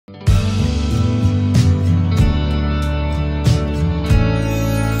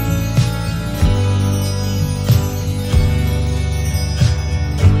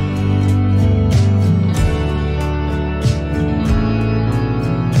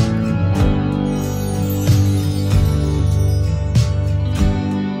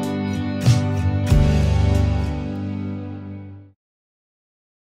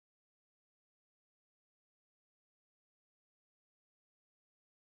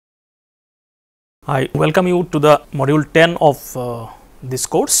I welcome you to the module 10 of this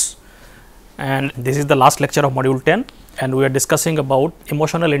course, and this is the last lecture of module 10, and we are discussing about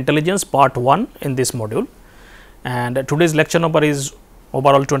emotional intelligence part 1 in this module. And today's lecture number is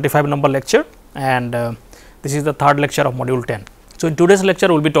overall 25 number lecture, and this is the third lecture of module 10. So, in today's lecture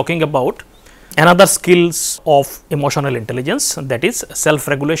we will be talking about another skills of emotional intelligence, that is self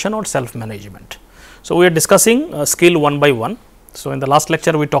regulation or self management. So, we are discussing skill one by one. So, in the last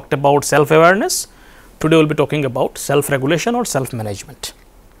lecture we talked about self awareness. Today we will be talking about self regulation or self management.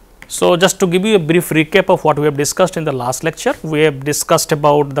 So, just to give you a brief recap of what we have discussed in the last lecture, we have discussed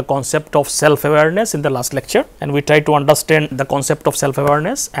about the concept of self awareness in the last lecture, and we tried to understand the concept of self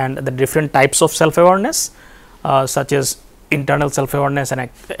awareness and the different types of self awareness such as internal self awareness and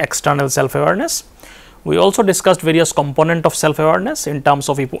external self awareness. We also discussed various components of self awareness in terms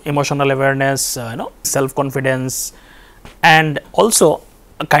of emotional awareness, self confidence, and also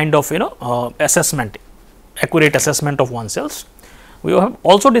a kind of assessment, accurate assessment of oneself. We have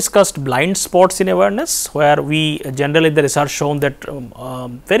also discussed blind spots in awareness, where we generally the research shown that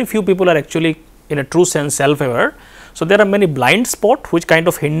very few people are actually in a true sense self aware. So, there are many blind spots which kind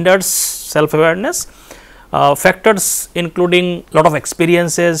of hinders self awareness. Factors including lot of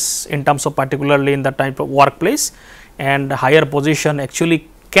experiences in terms of particularly in the type of workplace and higher position actually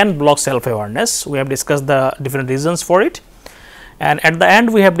can block self awareness. We have discussed the different reasons for it, and at the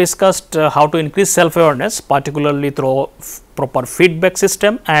end we have discussed how to increase self awareness, particularly through proper feedback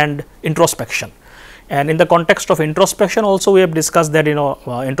system and introspection. And in the context of introspection also we have discussed that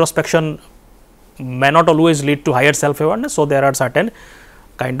introspection may not always lead to higher self awareness. So, there are certain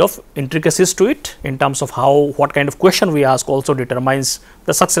kind of intricacies to it in terms of what kind of question we ask also determines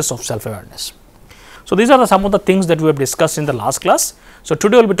the success of self awareness. So, these are some of the things that we have discussed in the last class. So,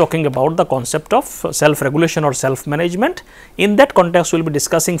 today we will be talking about the concept of self regulation or self management. In that context, we will be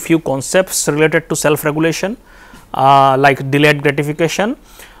discussing few concepts related to self regulation like delayed gratification,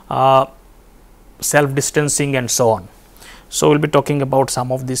 self distancing and so on. So, we will be talking about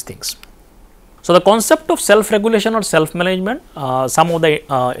some of these things. So, the concept of self regulation or self management, some of the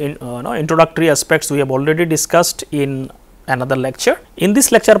introductory aspects we have already discussed in another lecture. In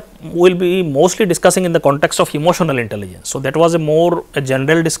this lecture, we will be mostly discussing in the context of emotional intelligence. So, that was a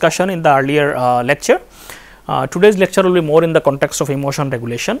general discussion in the earlier lecture. Today's lecture will be more in the context of emotion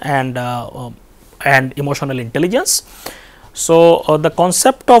regulation and emotional intelligence. So, the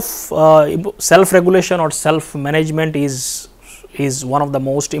concept of self regulation or self management is one of the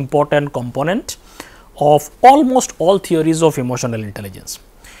most important component of almost all theories of emotional intelligence.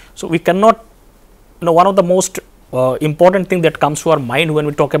 So, we cannot one of the most important thing that comes to our mind when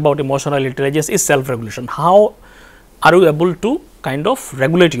we talk about emotional intelligence is self regulation. How are you able to kind of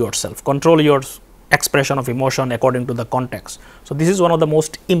regulate yourself, control your expression of emotion according to the context. So, this is one of the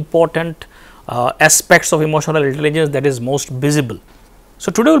most important aspects of emotional intelligence that is most visible. So,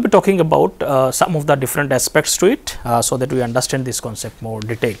 today we will be talking about some of the different aspects to it, so that we understand this concept more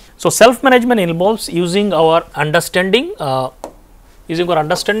detail. So, self management involves using our understanding of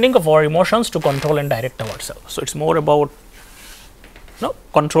our emotions to control and direct ourselves. So, it is more about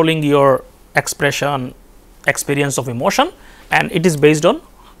controlling your experience of emotion, and it is based on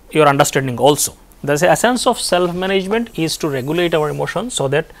your understanding also. The essence of self management is to regulate our emotions so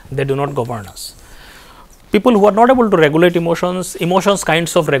that they do not govern us. People who are not able to regulate emotions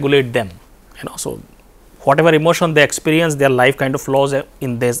kinds of regulate them, So, whatever emotion they experience, their life kind of flows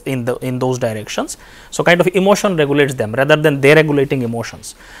in those directions. So, kind of emotion regulates them rather than they regulating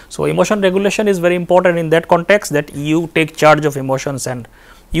emotions. So, emotion regulation is very important in that context, that you take charge of emotions and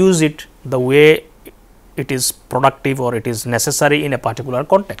use it the way it is productive or it is necessary in a particular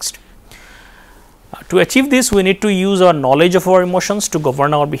context. To achieve this, we need to use our knowledge of our emotions to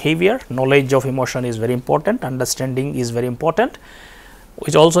govern our behavior. Knowledge of emotion is very important, understanding is very important,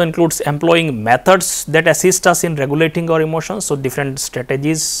 which also includes employing methods that assist us in regulating our emotions. So, different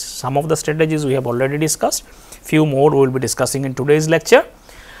strategies, some of the strategies we have already discussed, few more we will be discussing in today's lecture.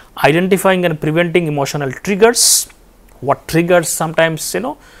 Identifying and preventing emotional triggers, what triggers sometimes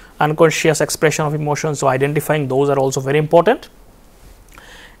unconscious expression of emotions. So, identifying those are also very important,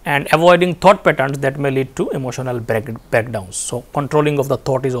 and avoiding thought patterns that may lead to emotional breakdowns. So, controlling of the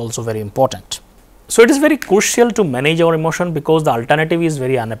thought is also very important. So, it is very crucial to manage our emotion because the alternative is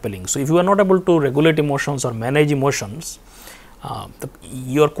very unappealing. So, if you are not able to regulate emotions or manage emotions,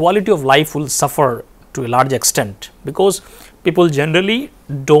 your quality of life will suffer to a large extent, because people generally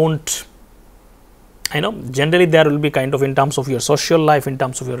don't, generally there will be kind of in terms of your social life, in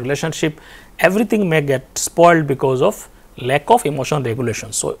terms of your relationship, everything may get spoiled because of lack of emotion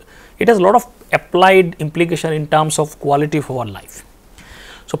regulation. So, it has a lot of applied implication in terms of quality of our life.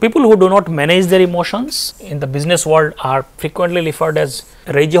 So, people who do not manage their emotions in the business world are frequently referred as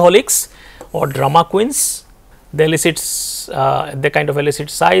rageaholics or drama queens. They kind of elicit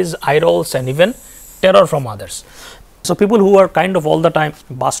sighs, eye rolls and even terror from others. So, people who are kind of all the time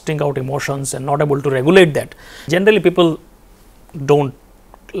busting out emotions and not able to regulate that, generally people do not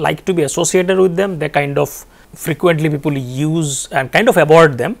like to be associated with them. They kind of frequently people use and kind of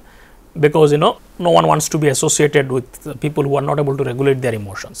avoid them, because no one wants to be associated with people who are not able to regulate their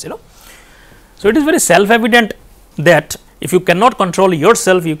emotions. So, it is very self evident that if you cannot control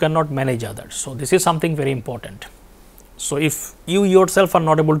yourself, you cannot manage others. So, this is something very important. So, if you yourself are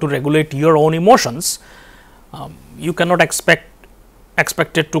not able to regulate your own emotions, you cannot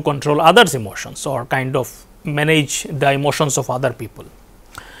expected to control others' emotions or kind of manage the emotions of other people.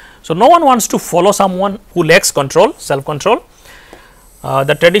 So, no one wants to follow someone who lacks control, self control.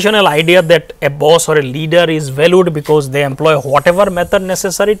 The traditional idea that a boss or a leader is valued because they employ whatever method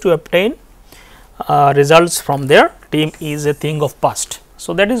necessary to obtain results from their team is a thing of past.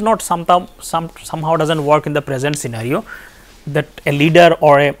 So, that is not somehow does not work in the present scenario, that a leader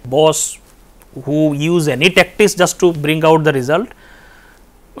or a boss who use any tactics just to bring out the result,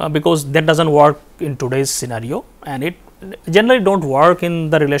 because that does not work in today's scenario, and it generally do not work in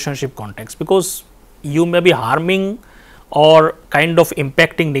the relationship context, because you may be harming or kind of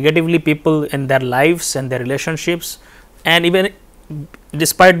impacting negatively people in their lives and their relationships, and even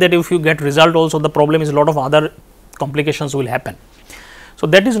despite that, if you get result also, the problem is a lot of other complications will happen. So,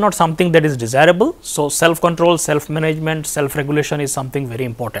 that is not something that is desirable. So, self control, self management, self regulation is something very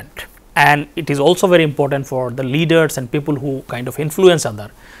important, and it is also very important for the leaders and people who kind of influence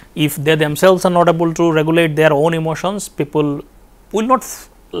other. If they themselves are not able to regulate their own emotions, people will not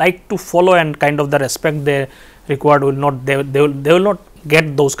like to follow, and kind of the respect they required will not, they will not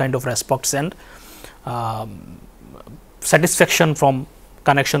get those kind of respects and satisfaction from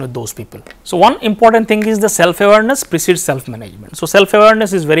connection with those people. So, one important thing is the self awareness precedes self management. So, self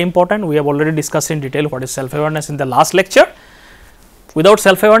awareness is very important. We have already discussed in detail what is self awareness in the last lecture. Without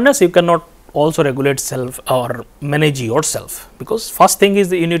self awareness, you cannot also regulate self or manage yourself, because first thing is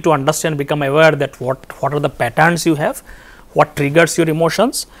that you need to understand, become aware that what are the patterns you have, what triggers your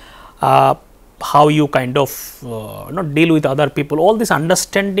emotions, how you kind of deal with other people. All this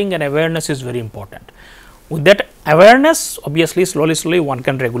understanding and awareness is very important. With that awareness, obviously slowly one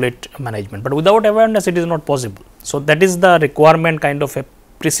can regulate management, but without awareness it is not possible. So, that is the requirement, kind of a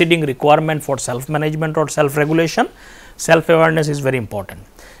preceding requirement for self management or self regulation. Self awareness is very important.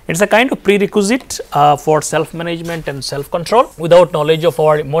 It is a kind of prerequisite for self management and self control. Without knowledge of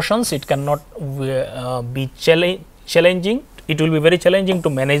our emotions, it cannot be challenging. It will be very challenging to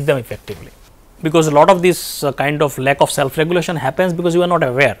manage them effectively, because a lot of this kind of lack of self regulation happens because you are not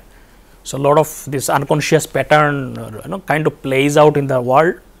aware. So, a lot of this unconscious pattern kind of plays out in the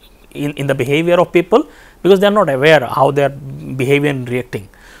world, in the behavior of people, because they are not aware how they are behaving and reacting.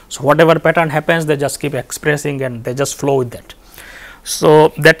 So, whatever pattern happens, they just keep expressing and they just flow with that. So,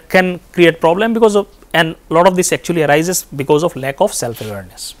 that can create problem because of, and a lot of this actually arises because of lack of self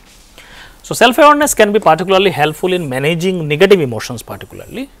awareness. So, self awareness can be particularly helpful in managing negative emotions,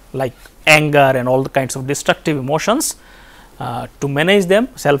 particularly like anger and all the kinds of destructive emotions. To manage them,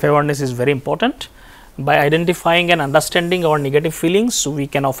 self awareness is very important. By identifying and understanding our negative feelings, we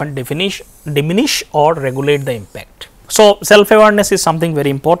can often diminish or regulate the impact. So, self awareness is something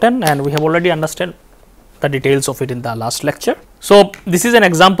very important, and we have already understood the details of it in the last lecture. So, this is an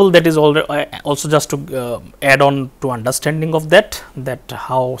example that is also just to add on to understanding of that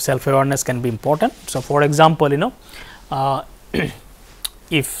how self awareness can be important. So, for example,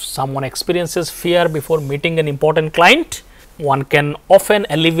 if someone experiences fear before meeting an important client, one can often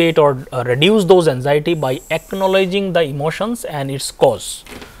alleviate or reduce those anxiety by acknowledging the emotions and its cause.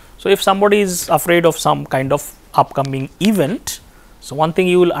 So, if somebody is afraid of some kind of upcoming event, so one thing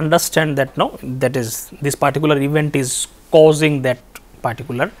you will understand that that is this particular event is causing that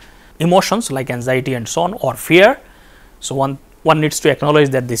particular emotions like anxiety and so on, or fear. So, one needs to acknowledge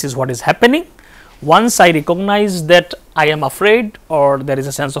that this is what is happening. Once I recognize that I am afraid or there is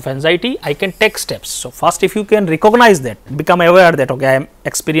a sense of anxiety, I can take steps. So, first if you can recognize that, become aware that okay, I am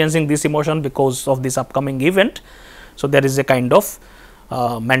experiencing this emotion because of this upcoming event. So, there is a kind of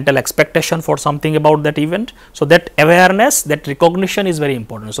mental expectation for something about that event. So, that awareness, that recognition is very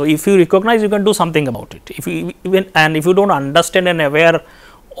important. So, if you recognize, you can do something about it. If you if you do not understand and aware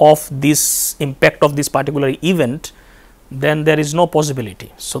of this impact of this particular event, then there is no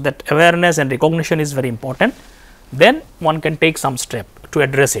possibility. So, that awareness and recognition is very important. Then one can take some step to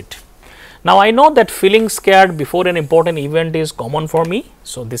address it. Now, I know that feeling scared before an important event is common for me.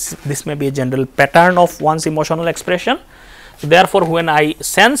 So, this may be a general pattern of one's emotional expression. Therefore, when I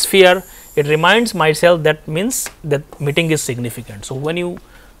sense fear, it reminds myself that means that meeting is significant. So, when you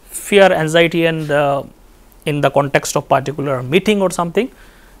fear, anxiety and in the context of particular meeting or something,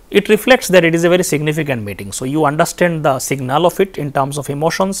 it reflects that it is a very significant meeting. So, you understand the signal of it in terms of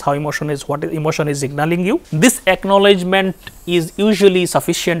emotions, how emotion is, what emotion is signaling you. This acknowledgement is usually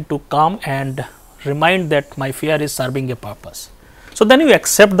sufficient to calm and remind that my fear is serving a purpose. So, then you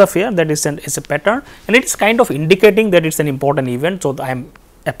accept the fear, that is a pattern, and it is kind of indicating that it is an important event. So, I am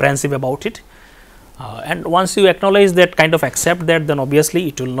apprehensive about it, and once you acknowledge that, kind of accept that, then obviously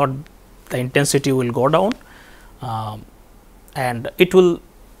it will not, the intensity will go down, and it will,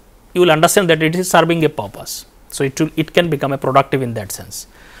 you will understand that it is serving a purpose. So, it can become a productive in that sense.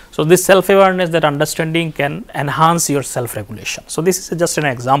 So, this self awareness, that understanding can enhance your self regulation. So, this is just an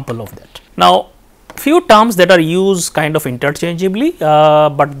example of that. Now, few terms that are used kind of interchangeably,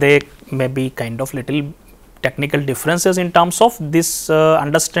 but they may be kind of little technical differences in terms of this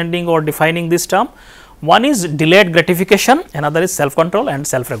understanding or defining this term. One is delayed gratification, another is self control and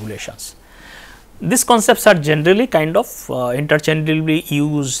self regulations. These concepts are generally kind of interchangeably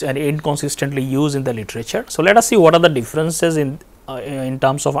used and inconsistently used in the literature. So, let us see what are the differences in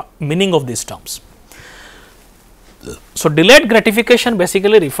terms of meaning of these terms. So, delayed gratification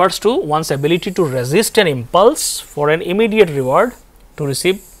basically refers to one's ability to resist an impulse for an immediate reward to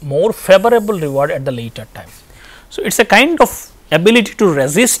receive more favorable reward at the later time. So, it is a kind of ability to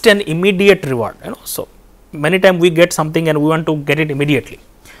resist an immediate reward, you know. So, many times we get something and we want to get it immediately,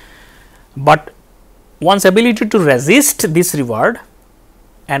 but one's ability to resist this reward.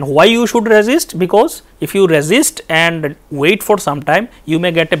 And why you should resist? Because if you resist and wait for some time, you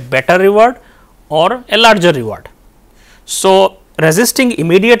may get a better reward or a larger reward. So, resisting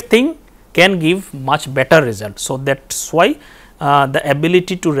immediate thing can give much better result. So, that is why the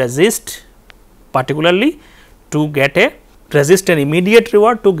ability to resist, particularly to get a resist an immediate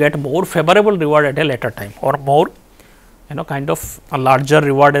reward to get more favorable reward at a later time, or more, you know, kind of a larger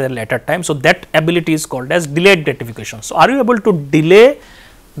reward at a later time. So, that ability is called as delayed gratification. So, are you able to delay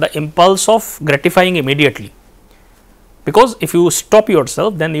the impulse of gratifying immediately? Because if you stop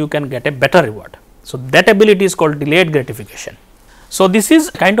yourself, then you can get a better reward. So, that ability is called delayed gratification. So, this is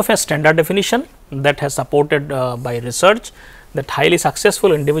kind of a standard definition that has supported by research, that highly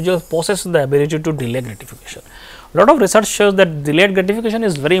successful individuals possess the ability to delay gratification. A lot of research shows that delayed gratification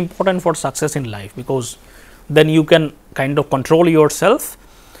is very important for success in life, because then you can kind of control yourself,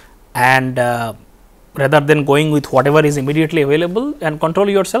 and rather than going with whatever is immediately available, and control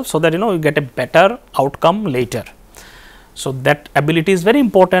yourself, so that you get a better outcome later. So, that ability is very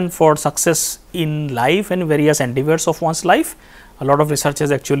important for success in life and various endeavors of one's life. A lot of research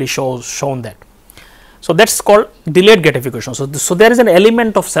has actually shown that. So, that is called delayed gratification. So, there is an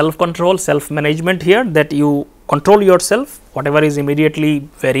element of self control, self management here, that you control yourself whatever is immediately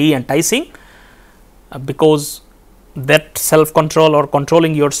very enticing, because that self control or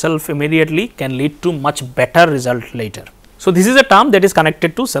controlling yourself immediately can lead to much better result later. So, this is a term that is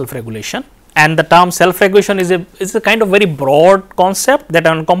connected to self regulation, and the term self regulation is a kind of very broad concept that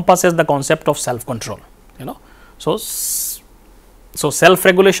encompasses the concept of self control, So, self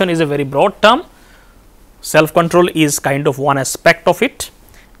regulation is a very broad term, self control is kind of one aspect of it,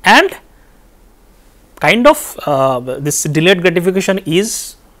 and kind of this delayed gratification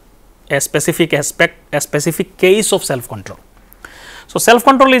is a specific aspect, a specific case of self control. So, self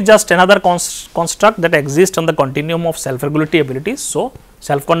control is just another construct that exists on the continuum of self regulatory abilities. So,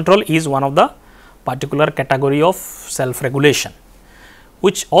 self control is one of the particular category of self regulation,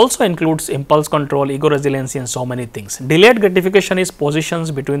 which also includes impulse control, ego resiliency and so many things. Delayed gratification is positions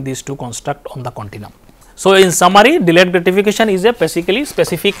between these two constructs on the continuum. So, in summary, delayed gratification is a basically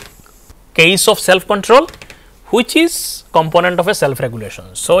specific case of self control, which is component of a self regulation.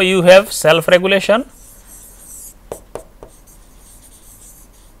 So, you have self regulation,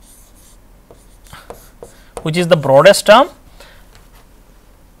 which is the broadest term.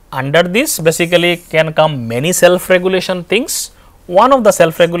 Under this basically can come many self regulation things. One of the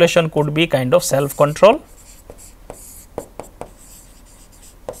self regulation could be kind of self control,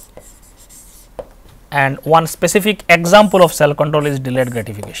 and one specific example of self control is delayed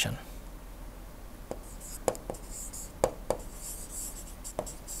gratification.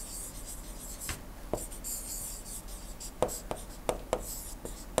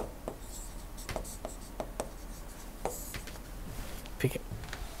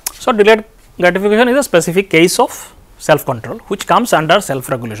 So, delayed gratification is a specific case of self control, which comes under self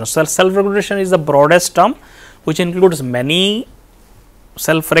regulation. Self regulation is the broadest term, which includes many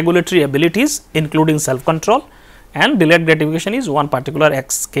self regulatory abilities including self control, and delayed gratification is one particular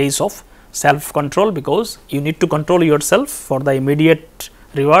case of self control, because you need to control yourself for the immediate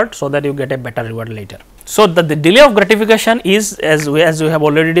reward, so that you get a better reward later. So, the delay of gratification is, as we have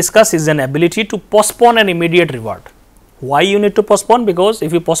already discussed, is an ability to postpone an immediate reward. Why you need to postpone? Because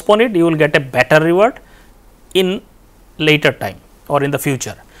if you postpone it, you will get a better reward in later time or in the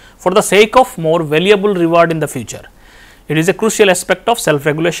future, for the sake of more valuable reward in the future. It is a crucial aspect of self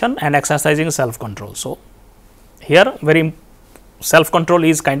regulation and exercising self control. So, here very self control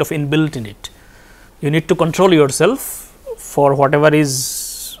is kind of inbuilt in it. You need to control yourself for whatever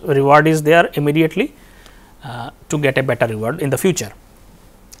is reward is there immediately to get a better reward in the future.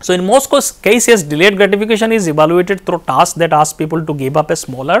 So, in most cases, delayed gratification is evaluated through tasks that ask people to give up a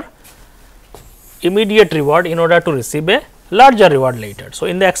smaller immediate reward in order to receive a larger reward later. So,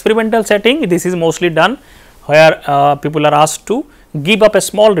 in the experimental setting, this is mostly done where people are asked to give up a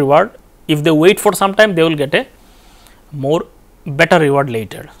small reward. If they wait for some time, they will get a more better reward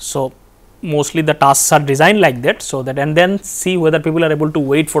later. So, mostly the tasks are designed like that, so that, and then see whether people are able to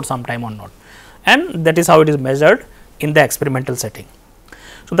wait for some time or not, and that is how it is measured in the experimental setting.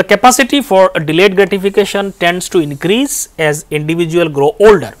 So, the capacity for delayed gratification tends to increase as individual grow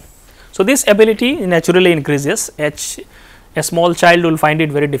older. So, this ability naturally increases. A small child will find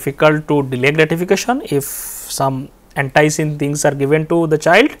it very difficult to delay gratification if some enticing things are given to the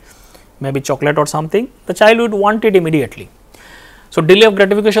child, maybe chocolate or something, the child would want it immediately. So, delay of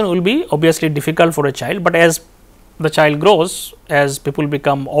gratification will be obviously difficult for a child, but as the child grows, as people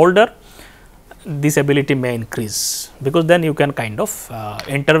become older, this ability may increase, because then you can kind of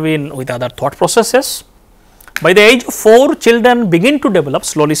intervene with other thought processes. By the age of 4, children begin to develop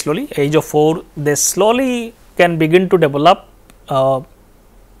slowly, age of 4, they slowly can begin to develop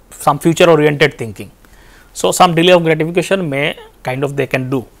some future oriented thinking. So, some delay of gratification may kind of they can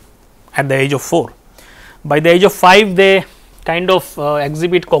do at the age of 4. By the age of 5, they kind of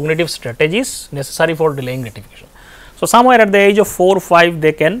exhibit cognitive strategies necessary for delaying gratification. So, somewhere at the age of 4 or 5,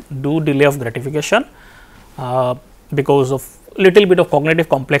 they can do delay of gratification because of little bit of cognitive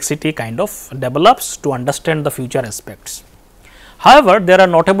complexity kind of develops to understand the future aspects. However, there are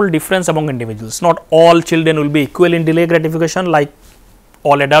notable difference among individuals. Not all children will be equal in delay gratification, like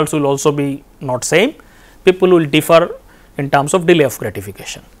all adults will also be not same. People will differ in terms of delay of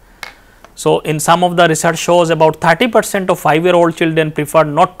gratification. So, in some of the research shows about 30% of 5-year-old children prefer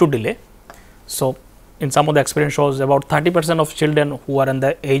not to delay. So, in some of the experience shows about 30% of children who are in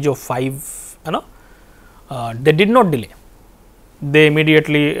the age of 5, they did not delay. They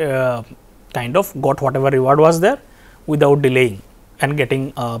immediately kind of got whatever reward was there without delaying and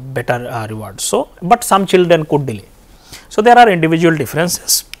getting a better reward. So, but some children could delay. So, there are individual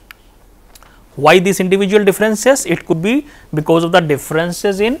differences. Why these individual differences? It could be because of the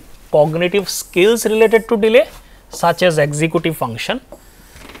differences in cognitive skills related to delay, such as executive function.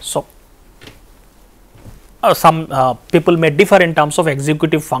 So, some people may differ in terms of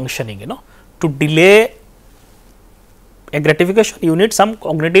executive functioning, to delay a gratification, you need some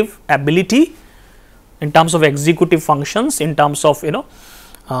cognitive ability in terms of executive functions, in terms of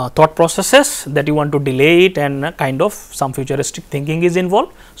thought processes that you want to delay it, and kind of some futuristic thinking is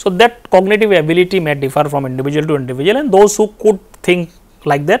involved. So, that cognitive ability may differ from individual to individual, and those who could think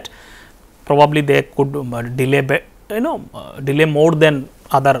like that, probably they could delay delay more than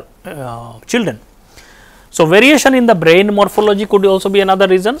other children. So, variation in the brain morphology could also be another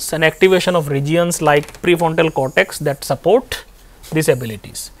reasons, and activation of regions like prefrontal cortex that support these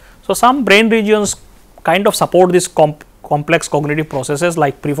abilities. So, some brain regions kind of support these complex cognitive processes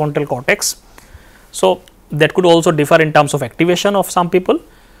like prefrontal cortex. So, that could also differ in terms of activation of some people.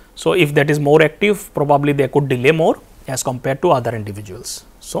 So, if that is more active, probably they could delay more as compared to other individuals.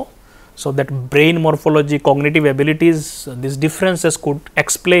 So that brain morphology, cognitive abilities, these differences could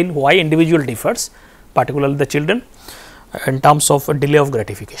explain why individual differs, particularly the children, in terms of delay of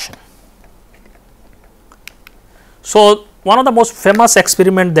gratification. So, one of the most famous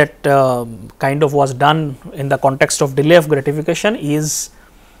experiment that kind of was done in the context of delay of gratification is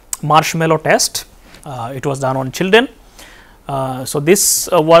marshmallow test. It was done on children. So, this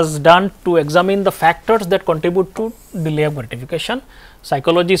was done to examine the factors that contribute to delay of gratification.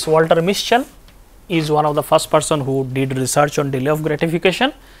 Psychologist Walter Mischel is one of the first person who did research on delay of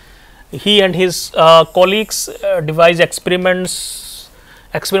gratification. He and his colleagues devised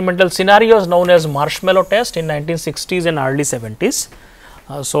experimental scenarios known as marshmallow test in 1960s and early 70s.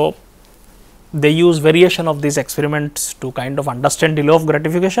 So, they use variation of these experiments to kind of understand delay of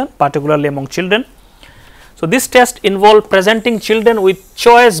gratification, particularly among children. So, this test involved presenting children with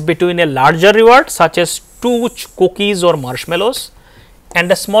choice between a larger reward such as 2 cookies or marshmallows and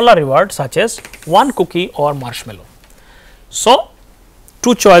a smaller reward such as 1 cookie or marshmallow. So,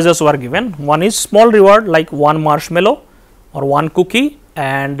 two choices were given. One is small reward like one marshmallow or one cookie,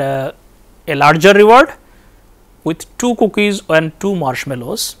 and a larger reward with two cookies and two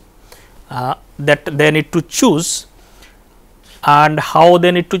marshmallows that they need to choose. And how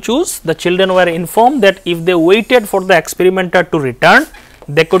they need to choose? The children were informed that if they waited for the experimenter to return,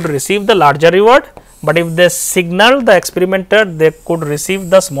 they could receive the larger reward, but if they signaled the experimenter, they could receive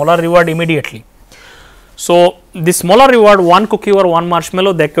the smaller reward immediately. So, the smaller reward, one cookie or one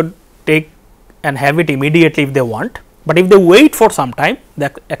marshmallow, they could take and have it immediately if they want, but if they wait for some time,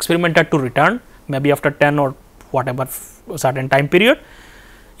 the experimenter to return, maybe after 10 or whatever certain time period,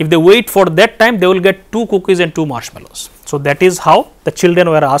 if they wait for that time, they will get two cookies and two marshmallows. So, that is how the children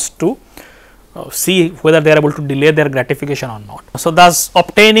were asked to see whether they are able to delay their gratification or not. So, thus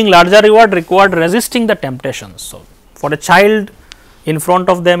obtaining larger reward required resisting the temptations. So, for a child in front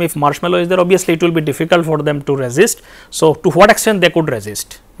of them, if marshmallow is there, obviously it will be difficult for them to resist. So, to what extent they could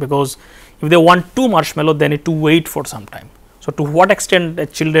resist, because if they want two marshmallow, they need to wait for some time. So, to what extent the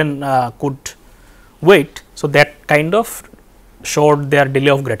children could wait. So, that kind of showed their delay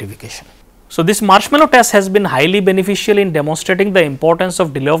of gratification. So, this marshmallow test has been highly beneficial in demonstrating the importance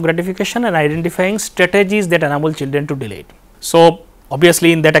of delay of gratification and identifying strategies that enable children to delay it. So,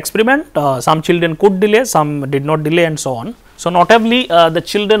 obviously, in that experiment, some children could delay, some did not delay, and so on. So, notably the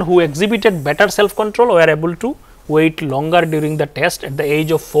children who exhibited better self control were able to wait longer during the test. At the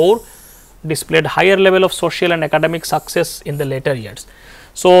age of 4, displayed higher level of social and academic success in the later years.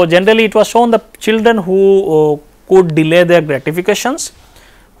 So, generally it was shown the children who could delay their gratifications,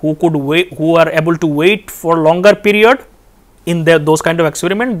 who could wait, who are able to wait for longer period in those kind of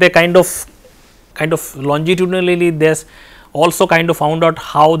experiment, they kind of longitudinally they also kind of found out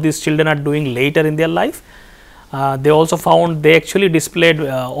how these children are doing later in their life. They also found they actually displayed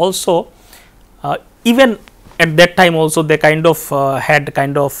also even at that time also they kind of had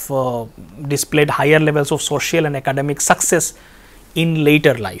displayed higher levels of social and academic success in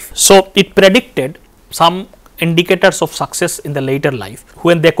later life. So, it predicted some indicators of success in the later life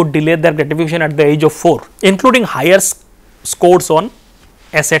when they could delay their gratification at the age of 4, including higher scores on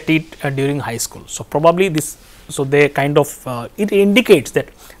SAT during high school. So, probably this, so they kind of it indicates that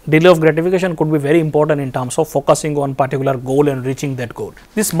delay of gratification could be very important in terms of focusing on particular goal and reaching that goal.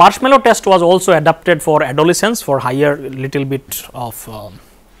 This marshmallow test was also adapted for adolescents, for higher little bit of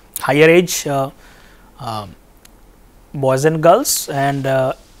higher age boys and girls and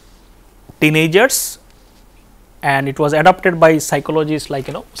teenagers, and it was adopted by psychologists, like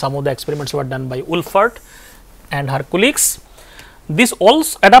some of the experiments were done by Wolfert and her colleagues. This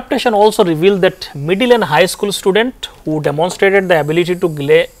adaptation also revealed that middle and high school student who demonstrated the ability to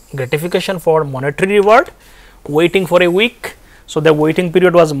delay gratification for monetary reward, waiting for a week. So, the waiting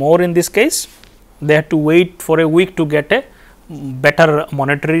period was more in this case, they had to wait for a week to get a better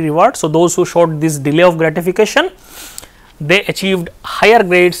monetary reward. So, those who showed this delay of gratification, they achieved higher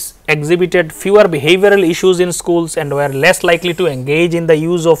grades, exhibited fewer behavioral issues in schools, and were less likely to engage in the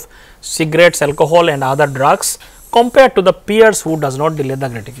use of cigarettes, alcohol and other drugs compared to the peers who does not delay the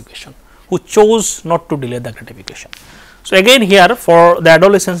gratification, who chose not to delay the gratification. So, again here for the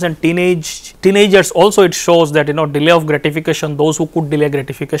adolescents and teenagers also it shows that delay of gratification, those who could delay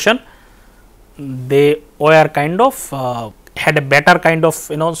gratification, they were kind of had a better kind of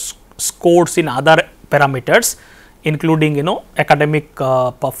scores in other parameters, including academic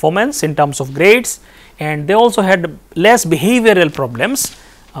performance in terms of grades, and they also had less behavioral problems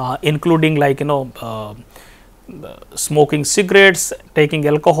including like smoking cigarettes, taking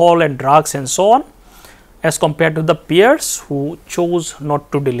alcohol and drugs and so on, as compared to the peers who chose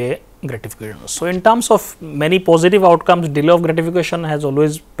not to delay gratification. So, in terms of many positive outcomes, delay of gratification has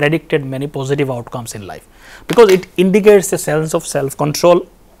always predicted many positive outcomes in life, because it indicates a sense of self control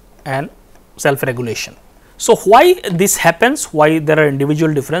and self regulation. So, why this happens, why there are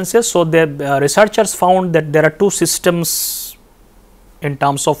individual differences? So, the researchers found that there are two systems in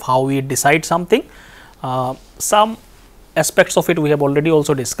terms of how we decide something. Some aspects of it we have already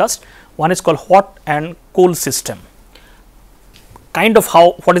also discussed. One is called hot and cool system, kind of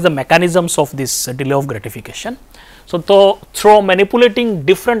what is the mechanisms of this delay of gratification. So, through manipulating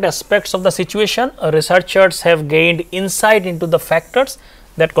different aspects of the situation, researchers have gained insight into the factors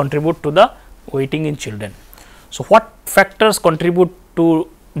that contribute to the waiting in children. So, what factors contribute to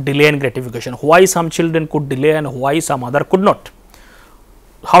delay in gratification? Why some children could delay and why some other could not?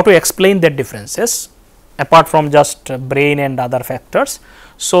 How to explain that differences apart from just brain and other factors.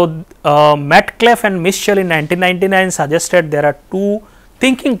 So, Metcalfe and Mischel in 1999 suggested there are two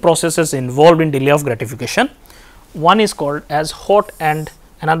thinking processes involved in delay of gratification. One is called as hot and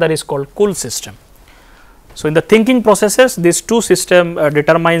another is called cool system. So, in the thinking processes, these two system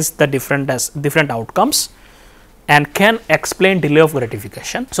determines the different outcomes and can explain delay of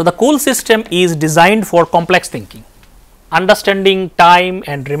gratification. So, the cool system is designed for complex thinking, understanding time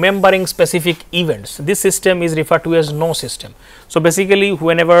and remembering specific events. This system is referred to as no system. So, basically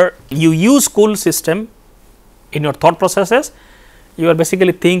whenever you use cool system in your thought processes, you are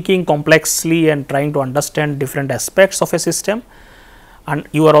basically thinking complexly and trying to understand different aspects of a system, and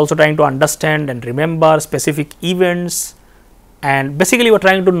you are also trying to understand and remember specific events, and basically you are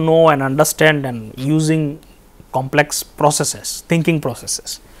trying to know and understand and using complex processes, thinking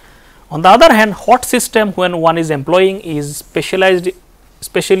processes. On the other hand, hot system when one is employing is specialized,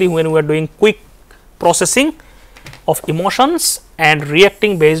 especially when we are doing quick processing of emotions and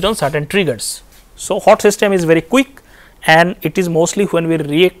reacting based on certain triggers. So, hot system is very quick, and it is mostly when we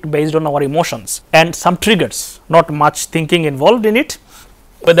react based on our emotions and some triggers, not much thinking involved in it,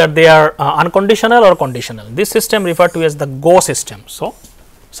 whether they are unconditional or conditional. This system referred to as the go system. So,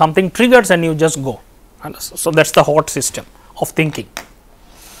 something triggers and you just go, and so that is the hot system of thinking.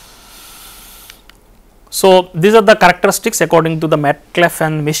 So, these are the characteristics according to the Metcalfe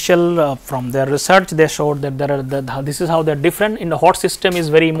and Mitchell from their research. They showed that there are this is how they are different. In the hot system is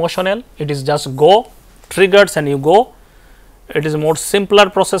very emotional, it is just go, triggers and you go. It is more simpler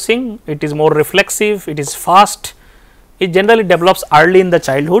processing, it is more reflexive, it is fast. It generally develops early in the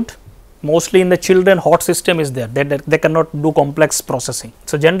childhood. Mostly in the children, hot system is there, they cannot do complex processing.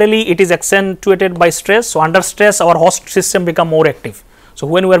 So, generally it is accentuated by stress. So, under stress our hot system become more active. So,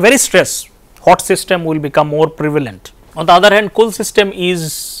 when we are very stressed, hot system will become more prevalent. On the other hand, cool system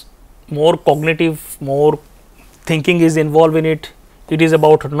is more cognitive, more thinking is involved in it. It is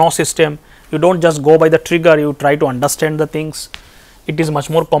about no system. You do not just go by the trigger, you try to understand the things. It is much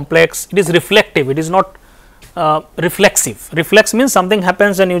more complex. It is reflective, it is not reflexive. Reflex means something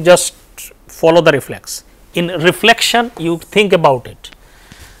happens and you just follow the reflex. In reflection, you think about it.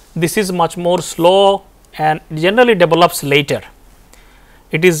 This is much more slow and generally develops later.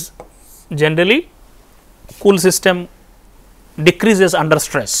 It is generally cool system decreases under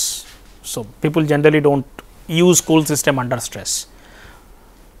stress. So, people generally do not use cool system under stress.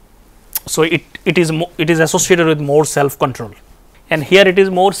 So, it is associated with more self control, and here it is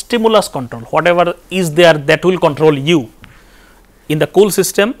more stimulus control. Whatever is there, that will control you. In the cool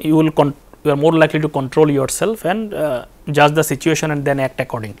system, you are more likely to control yourself and judge the situation and then act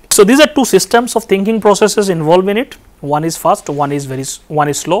accordingly. So, these are two systems of thinking processes involved in it. One is fast, one is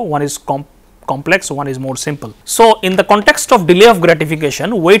slow, one is complex, one is more simple. So, in the context of delay of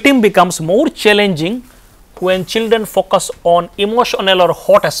gratification, waiting becomes more challenging when children focus on emotional or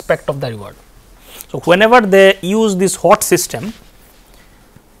hot aspect of the reward. So, whenever they use this hot system,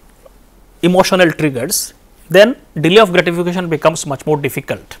 emotional triggers, then delay of gratification becomes much more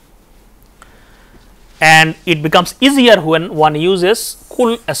difficult, and it becomes easier when one uses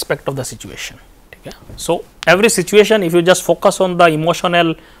cool aspect of the situation. Okay. So, every situation, if you just focus on the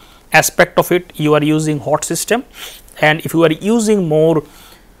emotional aspect of it, you are using hot system, and if you are using more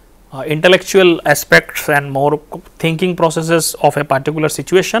intellectual aspects and more thinking processes of a particular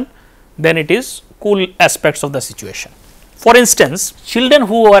situation, then it is cool aspects of the situation. For instance, children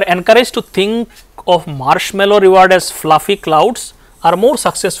who are encouraged to think of marshmallow reward as fluffy clouds are more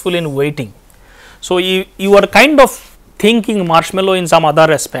successful in waiting. So, you are kind of thinking marshmallow in some other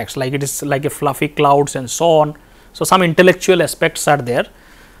aspects, like it is like a fluffy clouds and so on. So, some intellectual aspects are there.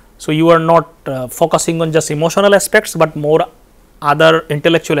 So, you are not focusing on just emotional aspects, but more other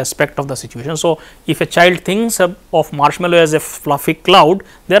intellectual aspect of the situation. So, if a child thinks of marshmallow as a fluffy cloud,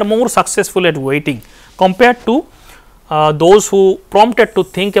 they are more successful at waiting compared to those who prompted to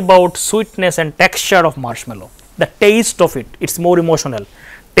think about sweetness and texture of marshmallow. The taste of it, it is more emotional.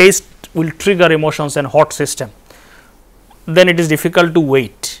 Taste will trigger emotions and hot system. Then it is difficult to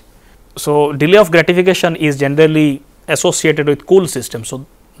wait. So, delay of gratification is generally associated with cool system. So,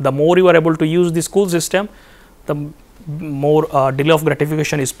 the more you are able to use this cool system, the more delay of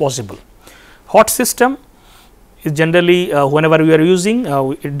gratification is possible. Hot system is generally whenever we are using,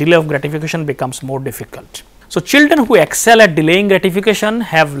 delay of gratification becomes more difficult. So, children who excel at delaying gratification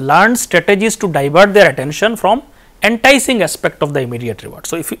have learned strategies to divert their attention from enticing aspect of the immediate reward.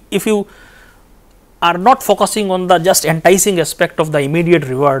 So, if you are not focusing on the just enticing aspect of the immediate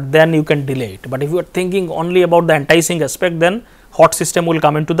reward, then you can delay it. But if you are thinking only about the enticing aspect, then hot system will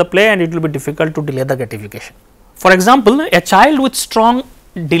come into the play and it will be difficult to delay the gratification. For example, a child with strong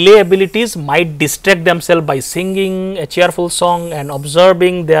delay abilities might distract themselves by singing a cheerful song and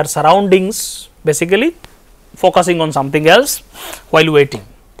observing their surroundings, basically focusing on something else while waiting.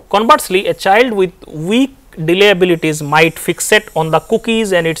 Conversely, a child with weak delay abilities might fixate on the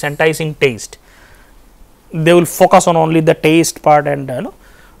cookies and its enticing taste. they will focus on only the taste part, and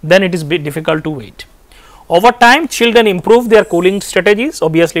then it is bit difficult to wait. Over time, children improve their cooling strategies.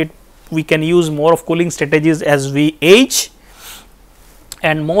 Obviously, we can use more of cooling strategies as we age,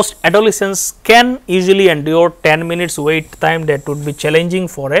 and most adolescents can easily endure 10 minutes wait time that would be challenging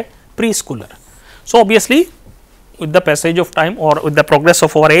for a preschooler. So, obviously, with the passage of time or with the progress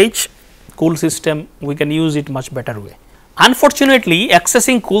of our age, cool system we can use it much better way. Unfortunately,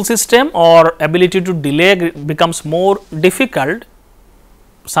 accessing cool system or ability to delay becomes more difficult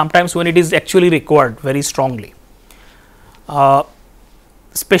sometimes when it is actually required very strongly,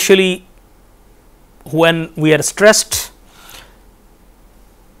 especially when we are stressed,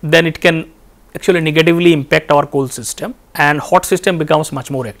 then it can actually negatively impact our cool system, and hot system becomes much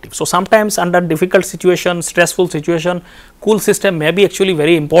more active. So, sometimes under difficult situation, stressful situation, cool system may be actually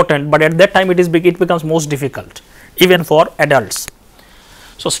very important, but at that time it becomes most difficult even for adults.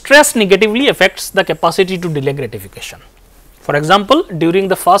 So, stress negatively affects the capacity to delay gratification. For example, during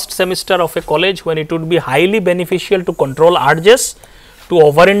the first semester of a college, when it would be highly beneficial to control urges, to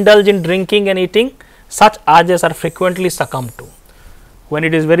overindulge in drinking and eating, such urges are frequently succumbed to. When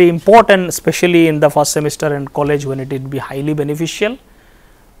it is very important, especially in the first semester and college, when it would be highly beneficial,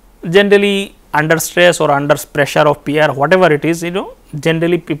 generally under stress or under pressure of peer, whatever it is,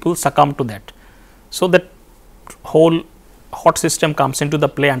 generally people succumb to that. So, that whole hot system comes into the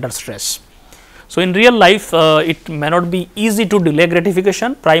play under stress. So, in real life, it may not be easy to delay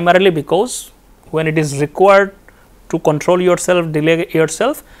gratification, primarily because when it is required to control yourself, delay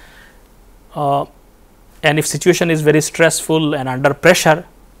yourself, and if situation is very stressful and under pressure,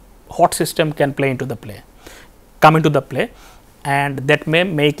 hot system can come into the play, and that may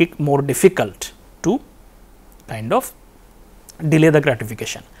make it more difficult to kind of delay the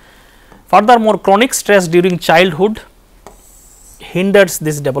gratification. Furthermore, chronic stress during childhood hinders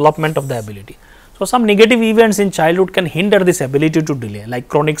this development of the ability. So, some negative events in childhood can hinder this ability to delay, like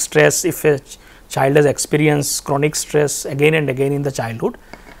chronic stress. If a child has experienced chronic stress again and again in the childhood,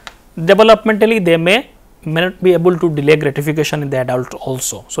 developmentally they may not be able to delay gratification in the adult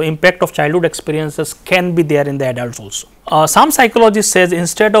also. So, impact of childhood experiences can be there in the adults also. Some psychologists says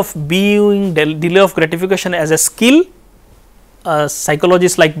instead of viewing delay of gratification as a skill,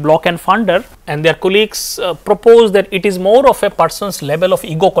 psychologists like Block and Funder and their colleagues propose that it is more of a person's level of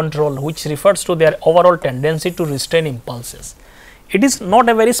ego control, which refers to their overall tendency to restrain impulses. It is not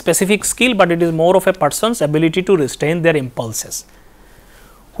a very specific skill, but it is more of a person's ability to restrain their impulses,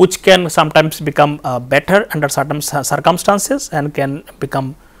 which can sometimes become better under certain circumstances and can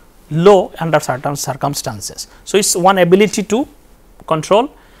become low under certain circumstances. So, it is one ability to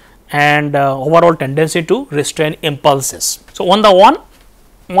control and overall tendency to restrain impulses. So, on the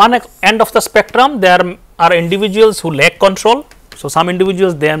one end of the spectrum, there are individuals who lack control. So, some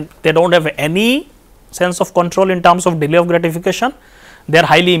individuals they do not have any sense of control in terms of delay of gratification. They are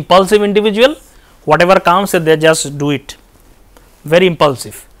highly impulsive individual, whatever comes they just do it, very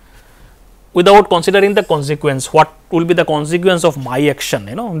impulsive, without considering the consequence, what will be the consequence of my action,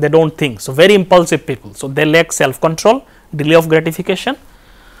 they do not think. So, very impulsive people. So, they lack self control, delay of gratification.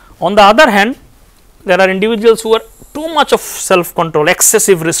 On the other hand, there are individuals who are too much of self control,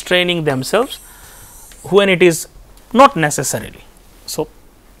 excessive restraining themselves, when it is not necessarily. So,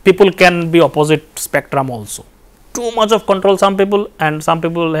 people can be opposite spectrum also, too much of control some people, and some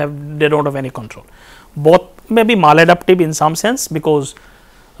people they do not have any control. Both may be maladaptive in some sense, because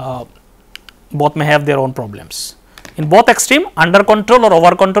both may have their own problems. In both extreme, under control or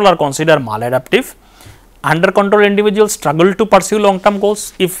over control are considered maladaptive. Under control individuals struggle to pursue long term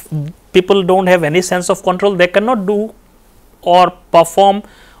goals. If people do not have any sense of control, they cannot do or perform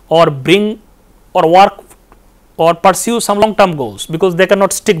or bring or work or pursue some long term goals, because they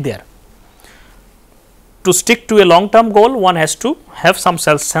cannot stick there. To stick to a long term goal, one has to have some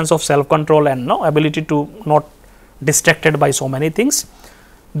sense of self control and ability to not distracted by so many things.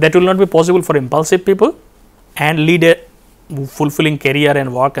 That will not be possible for impulsive people and lead a fulfilling career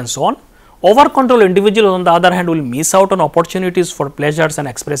and work and so on. Over control individuals on the other hand will miss out on opportunities for pleasures and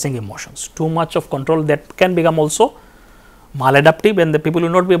expressing emotions. Too much of control, that can become also maladaptive, and the people will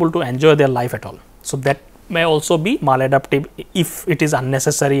not be able to enjoy their life at all. So, that may also be maladaptive if it is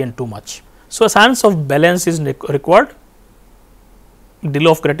unnecessary and too much. So, a sense of balance is required. Delay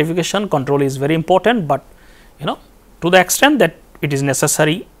of gratification control is very important, but to the extent that it is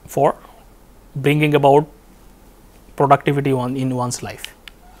necessary for bringing about productivity in one's life.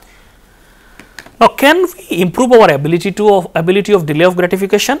 Now, can we improve our ability of delay of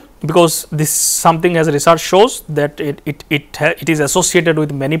gratification? Because this something as research shows that it is associated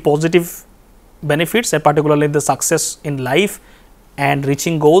with many positive benefits, particularly the success in life and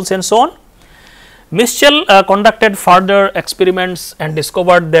reaching goals and so on. Mischel conducted further experiments and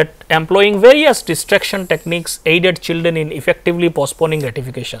discovered that employing various distraction techniques aided children in effectively postponing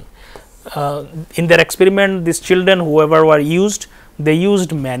gratification. In their experiment, these children, whoever were used, they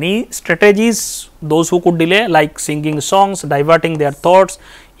used many strategies, those who could delay, like singing songs, diverting their thoughts,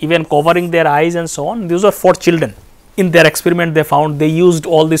 even covering their eyes and so on. These are for children. In their experiment, they found they used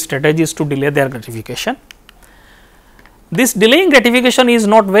all these strategies to delay their gratification. This delaying gratification is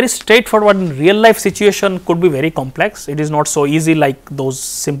not very straightforward. In real life situation could be very complex. It is not so easy like those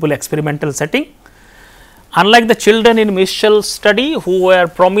simple experimental setting. Unlike the children in Mischel's study who were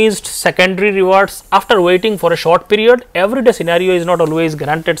promised secondary rewards after waiting for a short period, everyday scenario is not always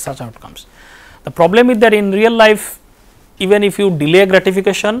granted such outcomes. The problem is that in real life, even if you delay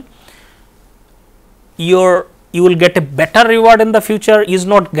gratification, you will get a better reward in the future is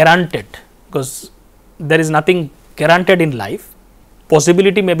not guaranteed, because there is nothing guaranteed in life.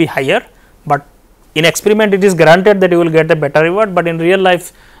 Possibility may be higher, but in experiment it is granted that you will get a better reward, but in real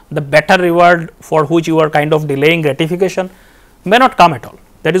life the better reward for which you are kind of delaying gratification may not come at all.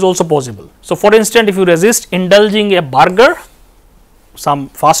 That is also possible. So, for instance, if you resist indulging a burger, some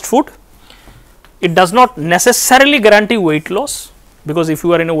fast food, it does not necessarily guarantee weight loss, because if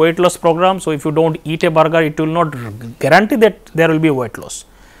you are in a weight loss program, so if you do not eat a burger, it will not guarantee that there will be a weight loss.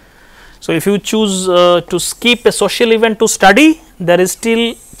 So, if you choose to skip a social event to study, there is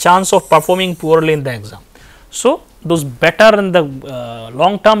still chance of performing poorly in the exam. So, those better and the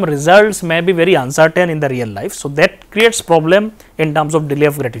long term results may be very uncertain in the real life. So, that creates problem in terms of delay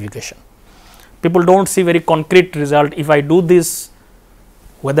of gratification. People do not see very concrete result. If I do this,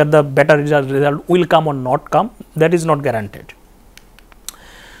 whether the better result will come or not come, that is not guaranteed.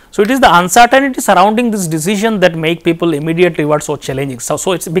 So, it is the uncertainty surrounding this decision that make people immediate reward so challenging.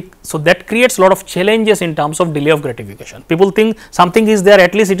 So, it's big, so that creates a lot of challenges in terms of delay of gratification. People think something is there,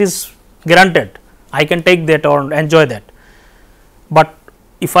 at least it is granted, I can take that or enjoy that. But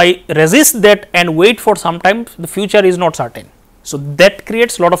if I resist that and wait for some time, the future is not certain. So, that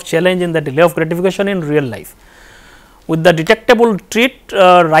creates a lot of challenge in the delay of gratification in real life. With the detectable treat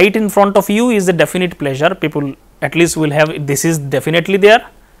right in front of you is a definite pleasure, people at least will have, this is definitely there,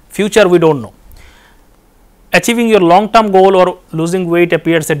 future we do not know. Achieving your long term goal or losing weight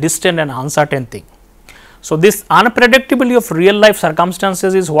appears a distant and uncertain thing. So, this unpredictability of real life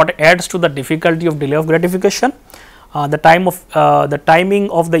circumstances is what adds to the difficulty of delay of gratification. The timing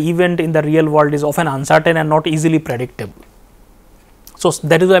of the event in the real world is often uncertain and not easily predictable. So,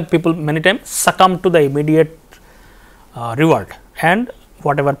 that is why people many times succumb to the immediate reward and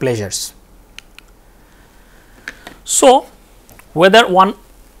whatever pleasures. So, whether one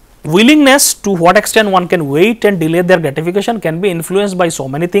willingness to what extent one can wait and delay their gratification can be influenced by so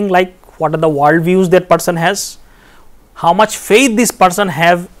many things, like what are the world views that person has, how much faith this person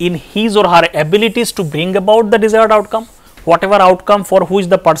have in his or her abilities to bring about the desired outcome, whatever outcome for which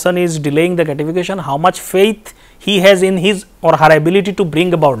the person is delaying the gratification, how much faith he has in his or her ability to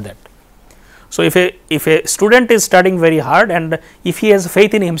bring about that. So, if a student is studying very hard and if he has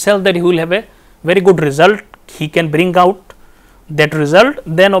faith in himself that he will have a very good result, he can bring out that result,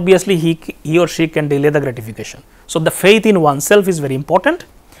 then obviously he or she can delay the gratification. So, the faith in oneself is very important.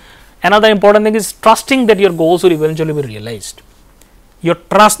 Another important thing is trusting that your goals will eventually be realized. Your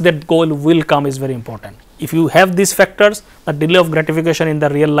trust that goal will come is very important. If you have these factors, the delay of gratification in the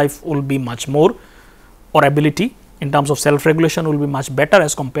real life will be much more, or ability in terms of self regulation will be much better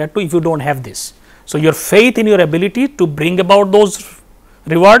as compared to if you do not have this. So, your faith in your ability to bring about those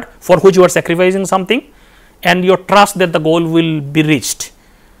reward for which you are sacrificing something, and your trust that the goal will be reached,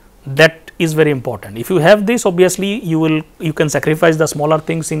 that is very important. If you have this, obviously you can sacrifice the smaller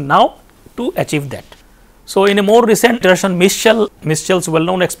things in now to achieve that. So, in a more recent iteration, Mischel's well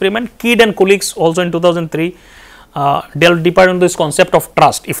known experiment, Kidd and colleagues also in 2003 delved deeper into this concept of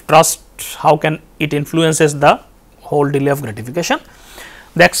trust. If trust, how can it influences the whole delay of gratification.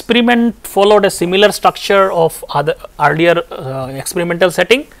 The experiment followed a similar structure of other earlier experimental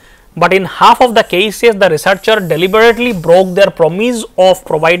setting, but in half of the cases the researcher deliberately broke their promise of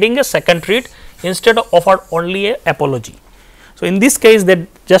providing a second treat instead of offered only a apology. So, in this case they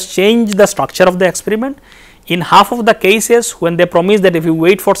just changed the structure of the experiment. In half of the cases, when they promised that if you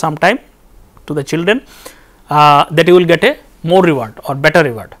wait for some time to the children, that you will get a more reward or better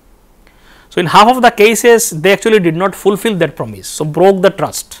reward. So, in half of the cases they actually did not fulfill that promise. So, broke the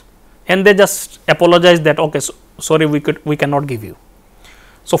trust and they just apologized that okay, so, sorry, we cannot give you.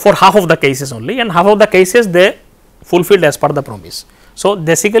 So, for half of the cases only, and half of the cases they fulfilled as per the promise. So,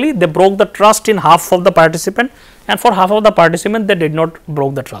 basically they broke the trust in half of the participant, and for half of the participant they did not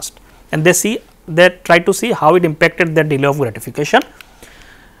broke the trust, and they try to see how it impacted their delay of gratification.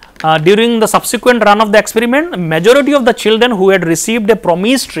 During the subsequent run of the experiment, majority of the children who had received a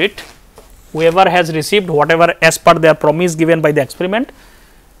promised treat, whoever has received whatever as per their promise given by the experiment,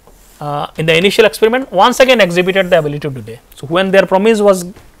 in the initial experiment, once again exhibited the ability to delay. So, when their promise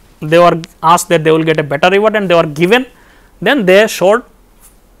was, they were asked that they will get a better reward and they were given, then they showed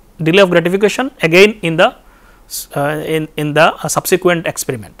delay of gratification again in the subsequent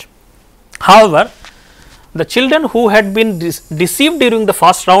experiment. However, the children who had been deceived during the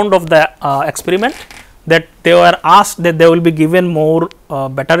first round of the experiment, that they were asked that they will be given more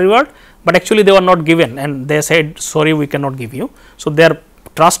better reward, but actually they were not given and they said sorry, we cannot give you. So, their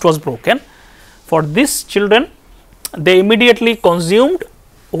trust was broken. For these children, they immediately consumed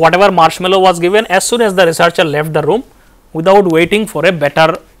whatever marshmallow was given as soon as the researcher left the room, without waiting for a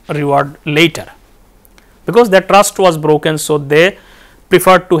better reward later, because their trust was broken. So, they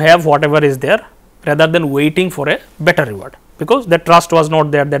preferred to have whatever is there rather than waiting for a better reward, because the trust was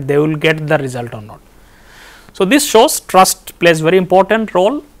not there that they will get the result or not. So, this shows trust plays very important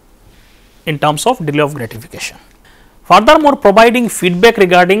role in terms of delay of gratification. Furthermore, providing feedback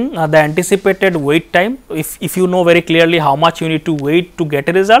regarding the anticipated wait time, if you know very clearly how much you need to wait to get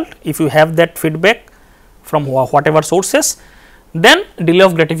a result, if you have that feedback from whatever sources, then delay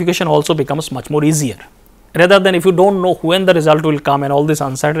of gratification also becomes much more easier, rather than if you do not know when the result will come and all these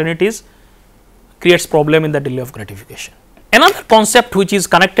uncertainties creates problem in the delay of gratification. Another concept which is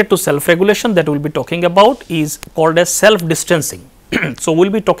connected to self regulation that we will be talking about is called as self distancing. So, we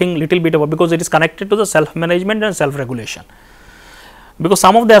will be talking little bit about, because it is connected to the self management and self regulation, because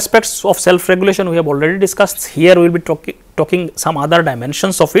some of the aspects of self regulation we have already discussed. Here we will be talking some other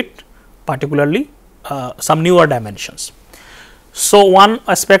dimensions of it, particularly some newer dimensions. So, one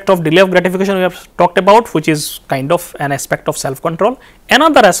aspect of delay of gratification we have talked about, which is kind of an aspect of self control.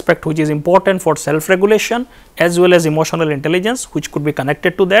 Another aspect which is important for self regulation as well as emotional intelligence, which could be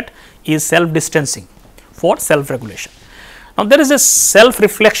connected to that, is self distancing for self regulation. Now, there is a self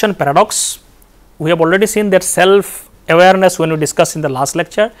reflection paradox. We have already seen that self awareness when we discussed in the last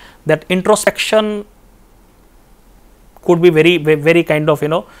lecture, that introspection could be very kind of,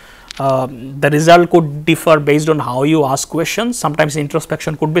 the result could differ based on how you ask questions. Sometimes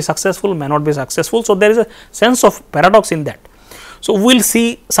introspection could be successful, may not be successful. So, there is a sense of paradox in that. So, we will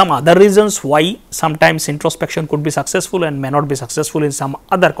see some other reasons why sometimes introspection could be successful and may not be successful in some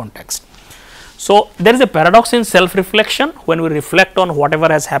other context. So, there is a paradox in self reflection when we reflect on whatever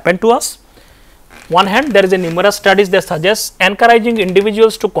has happened to us. One hand, there is a numerous studies that suggest encouraging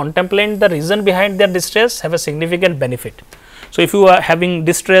individuals to contemplate the reason behind their distress have a significant benefit. So, if you are having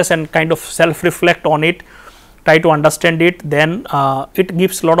distress and kind of self reflect on it, try to understand it, then it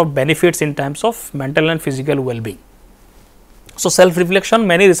gives a lot of benefits in terms of mental and physical well-being. So, self reflection,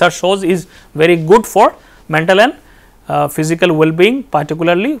 many research shows, is very good for mental and physical well-being,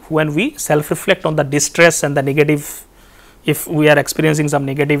 particularly when we self reflect on the distress and the negative, if we are experiencing some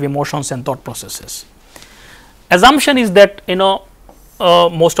negative emotions and thought processes. Assumption is that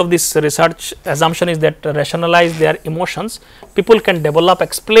most of this research assumption is that rationalize their emotions, people can develop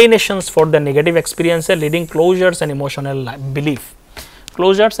explanations for the negative experiences, leading closures and emotional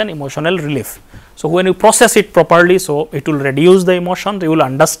relief. So, when you process it properly, so it will reduce the emotion, you will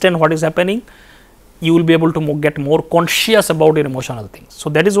understand what is happening, you will be able to get more conscious about your emotional things.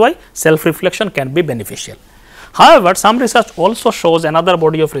 So, that is why self reflection can be beneficial. However, some research also shows, another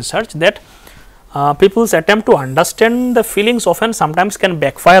body of research, that people's attempt to understand the feelings often sometimes can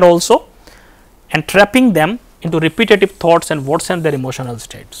backfire also, and trapping them into repetitive thoughts and worsen their emotional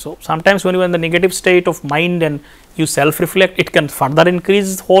state. So, sometimes when you are in the negative state of mind and you self reflect, it can further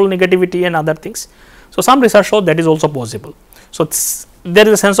increase whole negativity and other things. So, some research shows that is also possible. So, there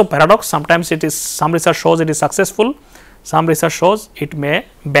is a sense of paradox, sometimes it is, some research shows it is successful, some research shows it may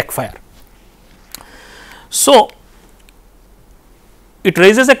backfire. So, it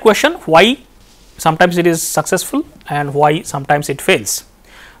raises a question, why sometimes it is successful and why sometimes it fails.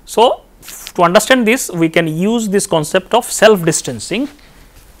 So, to understand this, we can use this concept of self distancing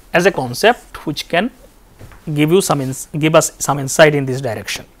as a concept which can give us some insight in this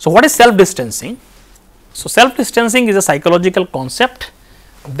direction. So, what is self distancing? So, self distancing is a psychological concept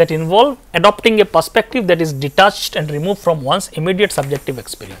that involves adopting a perspective that is detached and removed from one's immediate subjective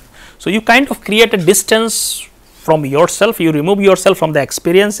experience. So, you kind of create a distance from yourself, you remove yourself from the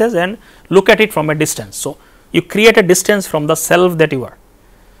experiences and look at it from a distance. So, you create a distance from the self that you are.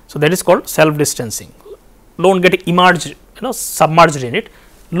 So, that is called self distancing. Do not get immersed, submerged in it,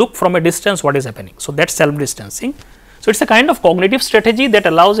 look from a distance what is happening. So, that is self distancing. So, it is a kind of cognitive strategy that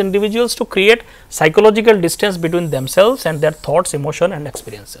allows individuals to create psychological distance between themselves and their thoughts, emotion and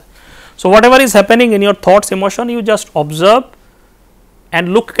experiences. So, whatever is happening in your thoughts, emotion, you just observe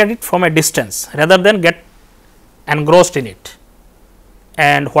and look at it from a distance rather than get engrossed in it,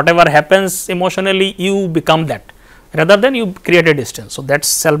 and whatever happens emotionally you become that rather than you create a distance. So, that is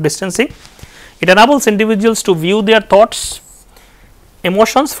self distancing. It enables individuals to view their thoughts,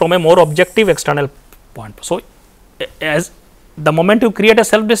 emotions from a more objective external point. So, as the moment you create a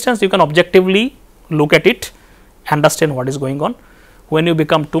self distance, you can objectively look at it, understand what is going on. When you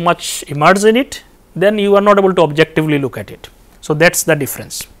become too much immersed in it, then you are not able to objectively look at it. So, that is the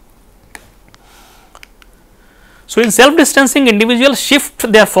difference. So, in self distancing, individuals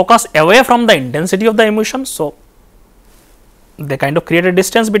shift their focus away from the intensity of the emotion. So, they kind of create a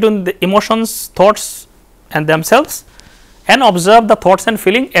distance between the emotions, thoughts and themselves, and observe the thoughts and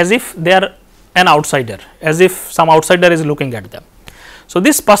feeling as if they are an outsider, as if some outsider is looking at them. So,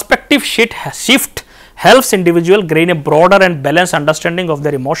 this perspective shift helps individual gain a broader and balanced understanding of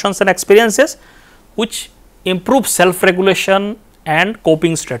their emotions and experiences, which improve self regulation and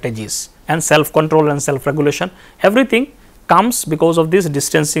coping strategies and self control and self regulation. Everything comes because of this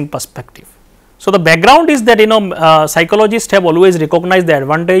distancing perspective. So, the background is that psychologists have always recognized the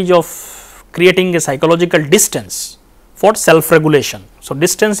advantage of creating a psychological distance for self regulation. So,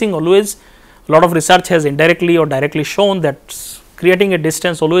 distancing always, a lot of research has indirectly or directly shown that creating a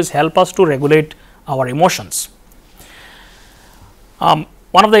distance always help us to regulate our emotions.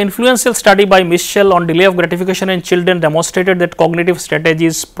 One of the influential study by Mischel on delay of gratification in children demonstrated that cognitive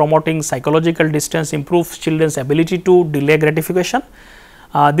strategies promoting psychological distance improve children's ability to delay gratification.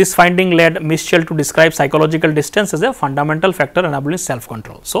 This finding led Mischel to describe psychological distance as a fundamental factor enabling self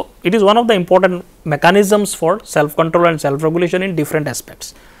control. So, it is one of the important mechanisms for self control and self regulation in different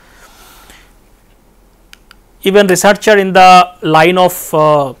aspects. Even researcher in the line of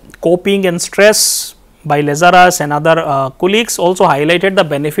coping and stress by Lazarus and other colleagues also highlighted the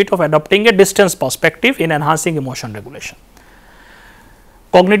benefit of adopting a distance perspective in enhancing emotion regulation.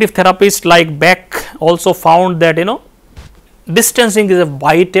 Cognitive therapists like Beck also found that distancing is a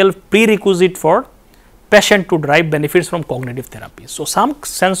vital prerequisite for patient to derive benefits from cognitive therapy. So, some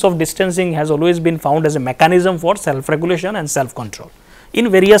sense of distancing has always been found as a mechanism for self regulation and self control in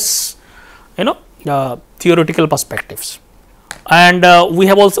various theoretical perspectives. And we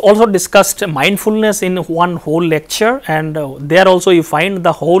have also discussed mindfulness in one whole lecture, and there also you find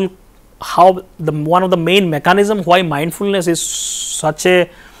the whole one of the main mechanism why mindfulness is such a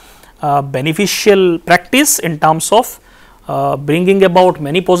beneficial practice in terms of bringing about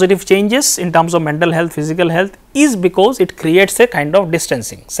many positive changes in terms of mental health, physical health, is because it creates a kind of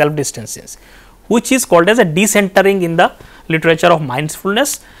distancing, self distancing, which is called as a decentering in the literature of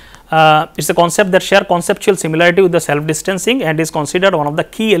mindfulness. It is a concept that share conceptual similarity with the self distancing and is considered one of the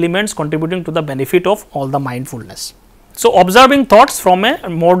key elements contributing to the benefit of all the mindfulness. So, observing thoughts from a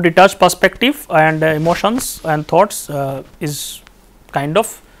more detached perspective and emotions and thoughts is kind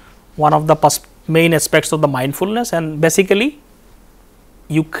of one of the main aspects of the mindfulness, and basically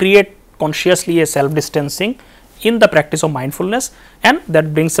you create consciously a self distancing in the practice of mindfulness, and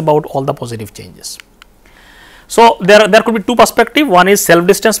that brings about all the positive changes. So, there could be two perspectives, one is self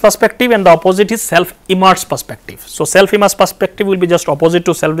distance perspective and the opposite is self immersed perspective. So, self immersed perspective will be just opposite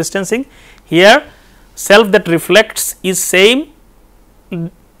to self distancing. Here self that reflects is same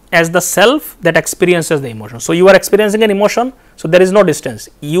as the self that experiences the emotion. So, you are experiencing an emotion, so there is no distance,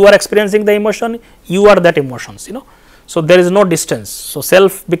 you are experiencing the emotion, you are that emotions, So, there is no distance. So,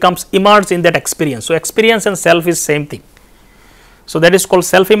 self becomes immersed in that experience. So, experience and self is same thing. So, that is called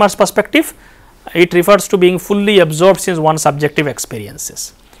self immersed perspective. It refers to being fully absorbed in one's subjective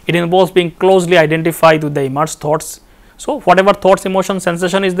experiences. It involves being closely identified with the immersed thoughts. So, whatever thoughts, emotion,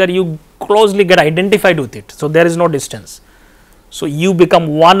 sensation is there, you closely get identified with it. So, there is no distance. So, you become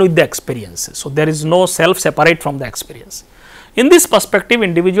one with the experiences. So, there is no self separate from the experience. In this perspective,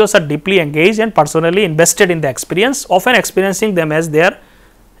 individuals are deeply engaged and personally invested in the experience, often experiencing them as they are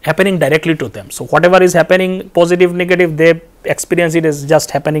happening directly to them. So, whatever is happening, positive, negative, they experience it as just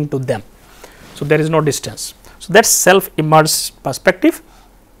happening to them. So, there is no distance. So, that is self immersed perspective.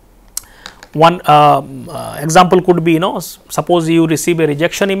 One example could be, suppose you receive a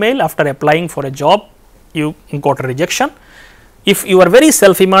rejection email after applying for a job, you got a rejection. If you are very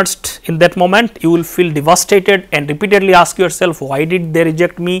self immersed in that moment, you will feel devastated and repeatedly ask yourself, why did they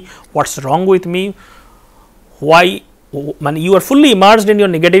reject me, what is wrong with me, why. When you are fully immersed in your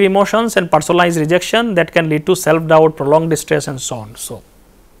negative emotions and personalized rejection, that can lead to self doubt, prolonged distress and so on. So,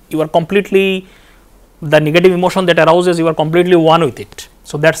 you are completely, the negative emotion that arouses, you are completely one with it.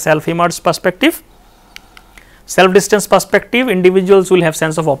 So, that is self immersed perspective. Self distance perspective, individuals will have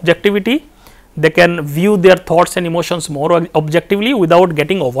sense of objectivity. They can view their thoughts and emotions more objectively without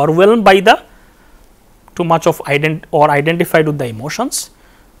getting overwhelmed by the too much of identified with the emotions.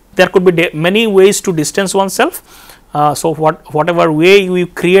 There could be many ways to distance oneself. So, whatever way you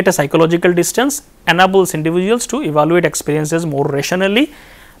create a psychological distance enables individuals to evaluate experiences more rationally,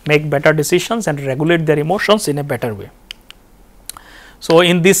 make better decisions and regulate their emotions in a better way. So,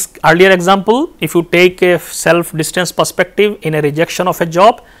 in this earlier example, if you take a self distance perspective in a rejection of a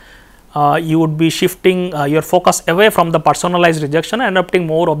job, you would be shifting your focus away from the personalized rejection and adopting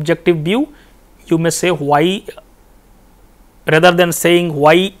more objective view. You may say why, rather than saying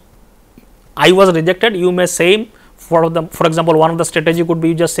why I was rejected, you may say for example, one of the strategy could be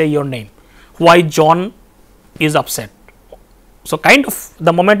you just say your name, why John is upset. So, kind of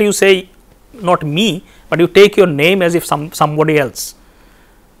the moment you say not me, but you take your name as if somebody else.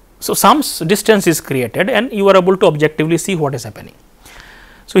 So, some distance is created and you are able to objectively see what is happening.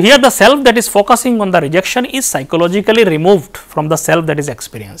 So, here the self that is focusing on the rejection is psychologically removed from the self that is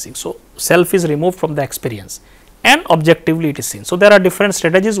experiencing. So, self is removed from the experience and objectively it is seen. So, there are different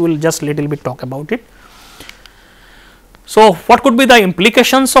strategies, we will just little bit talk about it. So, what could be the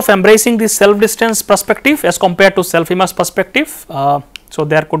implications of embracing this self distance perspective as compared to self immerse perspective? So,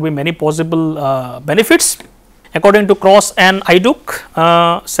 there could be many possible benefits. According to Cross and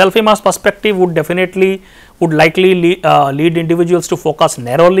Iduk, self immerse perspective would likely lead individuals to focus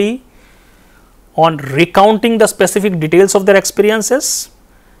narrowly on recounting the specific details of their experiences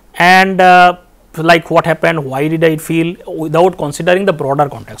and like what happened, why did I feel, without considering the broader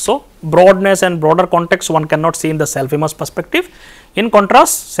context. So, broadness and broader context one cannot see in the self immerse perspective. In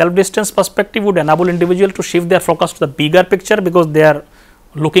contrast, self distance perspective would enable individual to shift their focus to the bigger picture because they are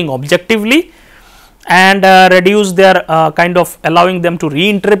looking objectively and reduce their kind of allowing them to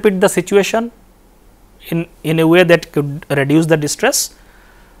reinterpret the situation in a way that could reduce the distress.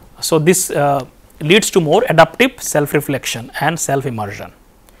 So, this leads to more adaptive self reflection and self immersion.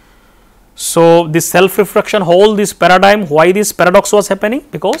 So, this self reflection whole this paradigm, why this paradox was happening,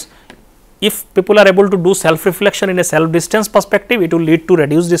 because if people are able to do self reflection in a self distance perspective, it will lead to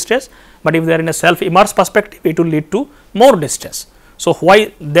reduced distress, but if they are in a self immerse perspective, it will lead to more distress. So,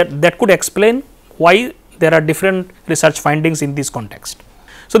 why that could explain why there are different research findings in this context.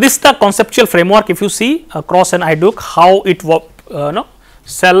 So, this is the conceptual framework. If you see Cross and Iduk, how it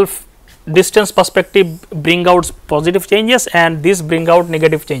self distance perspective bring out positive changes and this bring out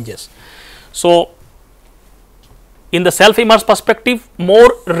negative changes. So, in the self immerse perspective,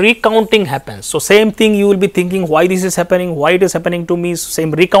 more recounting happens. So, same thing you will be thinking why this is happening, why it is happening to me,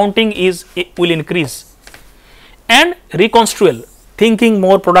 same recounting will increase, and reconstrual thinking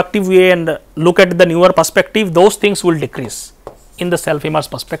more productive way and look at the newer perspective, those things will decrease in the self immerse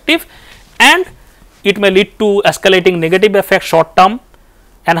perspective, and it may lead to escalating negative effect short term,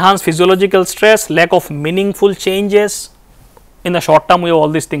 enhance physiological stress, lack of meaningful changes. In the short term, all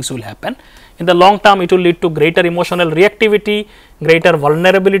these things will happen. In the long term, it will lead to greater emotional reactivity, greater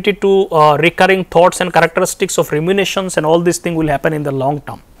vulnerability to recurring thoughts and characteristics of ruminations, and all these things will happen in the long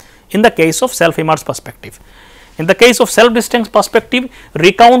term in the case of self immerse perspective. In the case of self distance perspective,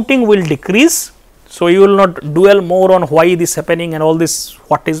 recounting will decrease. So, you will not dwell more on why this is happening and all this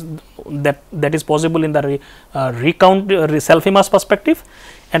what is that is possible in the self immerse perspective,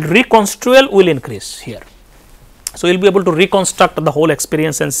 and reconstrual will increase here. So, you will be able to reconstruct the whole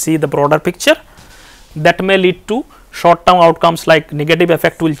experience and see the broader picture. That may lead to short term outcomes like negative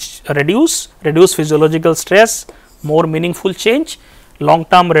effect will reduce physiological stress, more meaningful change, long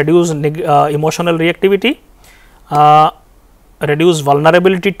term reduce emotional reactivity, reduce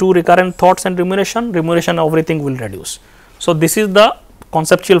vulnerability to recurrent thoughts and rumination, everything will reduce. So, this is the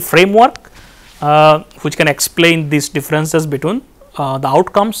conceptual framework which can explain these differences between the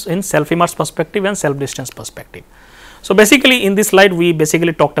outcomes in self immerse perspective and self distance perspective. So, basically in this slide we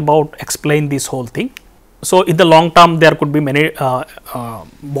basically talked about explain this whole thing. So, in the long term there could be many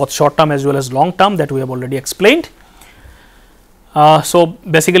both short term as well as long term that we have already explained. So,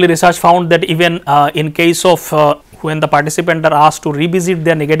 basically research found that even in case of when the participants are asked to revisit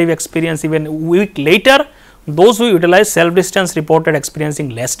their negative experience even a week later, those who utilize self distance reported experiencing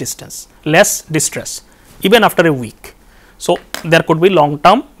less distress even after a week. So, there could be long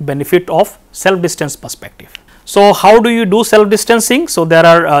term benefit of self distance perspective. So, how do you do self distancing? So, there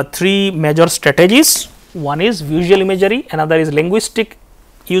are three major strategies. One is visual imagery, another is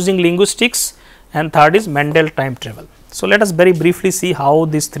using linguistics, and third is Mendel time travel. So, let us very briefly see how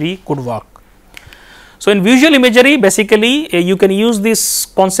these three could work. So, in visual imagery basically you can use this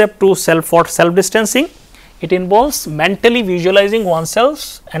concept to for self distancing. It involves mentally visualizing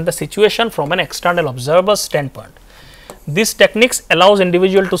oneself and the situation from an external observer's standpoint. This techniques allows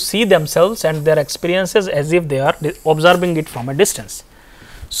individual to see themselves and their experiences as if they are observing it from a distance.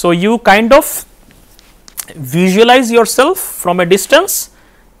 So, you kind of visualize yourself from a distance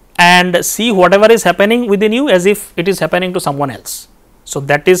and see whatever is happening within you as if it is happening to someone else. So,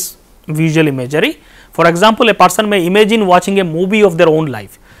 that is visual imagery. For example, a person may imagine watching a movie of their own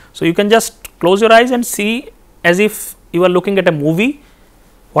life. So, you can just close your eyes and see as if you are looking at a movie,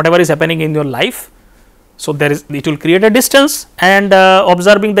 whatever is happening in your life. So, there is, it will create a distance and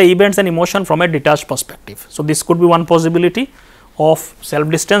observing the events and emotion from a detached perspective. So, this could be one possibility of self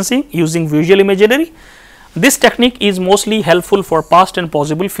distancing using visual imagery. This technique is mostly helpful for past and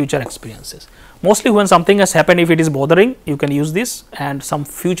possible future experiences. Mostly when something has happened, if it is bothering, you can use this, and some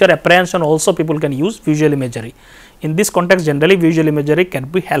future apprehension also people can use visual imagery. In this context, generally visual imagery can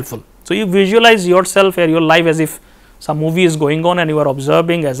be helpful. So, you visualize yourself or your life as if some movie is going on and you are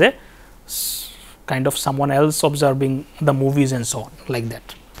observing as a kind of someone else observing the movies and so on, like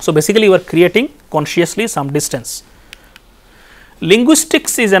that. So, basically you are creating consciously some distance.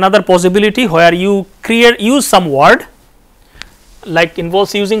 Linguistics is another possibility where you use some word, like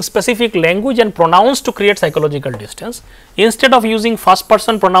involves using specific language and pronouns to create psychological distance. Instead of using first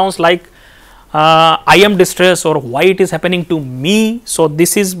person pronouns like I am distressed or why it is happening to me. So,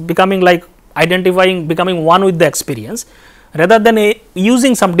 this is becoming like becoming one with the experience, rather than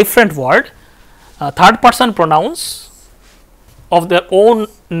using some different word, third person pronouns of their own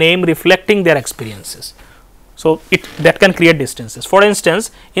name reflecting their experiences. So, that can create distances. For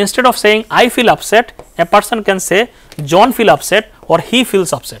instance, instead of saying I feel upset, a person can say John feel upset or he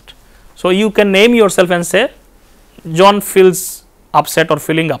feels upset. So, you can name yourself and say John feels upset or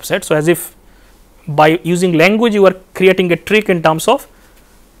feeling upset. So, as if by using language you are creating a trick in terms of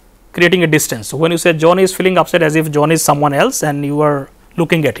creating a distance. So, when you say John is feeling upset, as if John is someone else and you are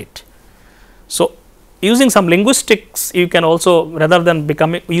looking at it. So, using some linguistics, you can also, rather than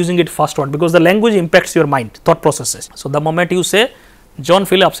using it first word, because the language impacts your mind, thought processes. So, the moment you say John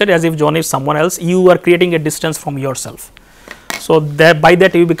feel upset as if John is someone else, you are creating a distance from yourself. So, by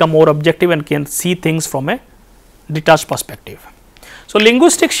that you become more objective and can see things from a detached perspective. So,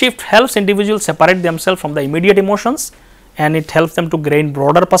 linguistic shift helps individuals separate themselves from the immediate emotions, and it helps them to gain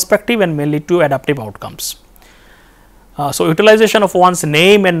broader perspective and may lead to adaptive outcomes. So, utilization of one's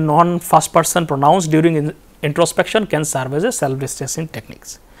name and non first person pronouns during introspection can serve as a self distancing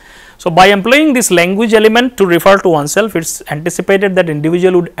techniques. So, by employing this language element to refer to oneself, it is anticipated that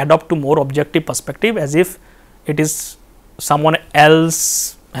individual would adopt to more objective perspective as if it is someone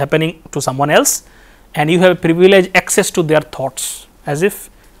else happening to someone else, and you have privileged access to their thoughts, as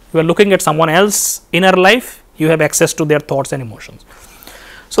if you are looking at someone else inner life, you have access to their thoughts and emotions.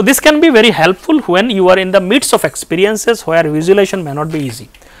 So, this can be very helpful when you are in the midst of experiences where visualization may not be easy.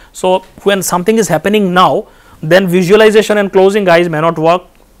 So, when something is happening now, then visualization and closing eyes may not work.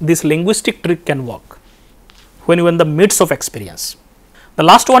 This linguistic trick can work when you are in the midst of experience. The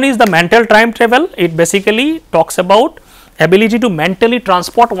last one is the mental time travel. It basically talks about ability to mentally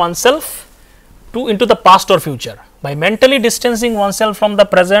transport oneself into the past or future. By mentally distancing oneself from the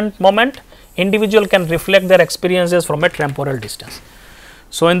present moment, individual can reflect their experiences from a temporal distance.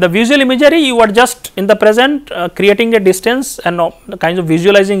 So, in the visual imagery, you are just in the present creating a distance and kind of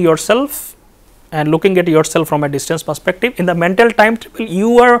visualizing yourself and looking at yourself from a distance perspective. In the mental time travel,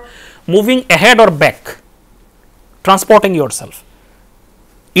 you are moving ahead or back, transporting yourself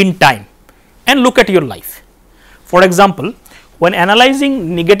in time and look at your life. For example, when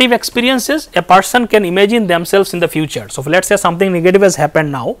analyzing negative experiences, a person can imagine themselves in the future. So, let us say something negative has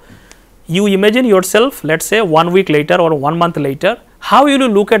happened now, you imagine yourself, let us say 1 week later or 1 month later, how you will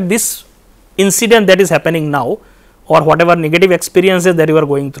look at this incident that is happening now or whatever negative experiences that you are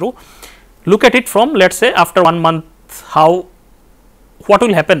going through. Look at it from, let us say after 1 month, what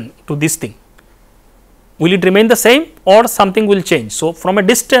will happen to this thing? Will it remain the same or something will change? So, from a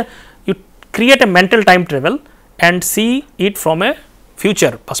distance, you create a mental time travel and see it from a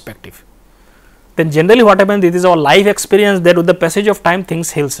future perspective. Then generally what happens, this is our life experience, that with the passage of time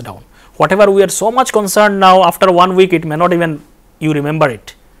things heals down. Whatever we are so much concerned now, after 1 week it may not even you remember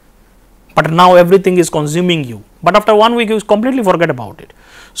it, but now everything is consuming you, but after 1 week you completely forget about it.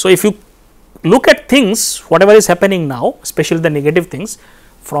 So, if you look at things whatever is happening now, especially the negative things,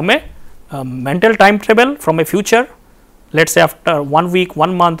 from a mental time travel from a future, let us say after 1 week,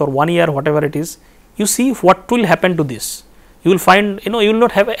 1 month or 1 year, whatever it is, you see what will happen to this, you will find you will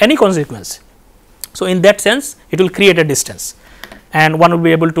not have any consequence. So, in that sense it will create a distance and one will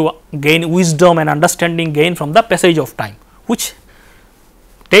be able to gain wisdom and understanding gain from the passage of time, which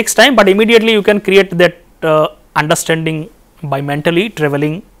takes time, but immediately you can create that understanding by mentally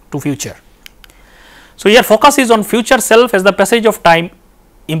traveling to future. So, here focus is on future self as the passage of time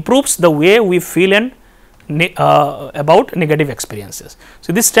improves the way we feel and about negative experiences.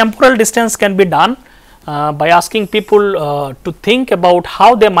 So, this temporal distance can be done by asking people to think about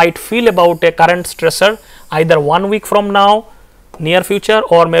how they might feel about a current stressor either 1 week from now, near future,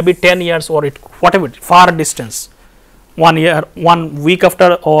 or maybe 10 years, or whatever, far distance, 1 year, 1 week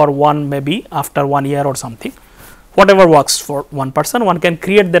after, or maybe after 1 year or something, whatever works for one person. One can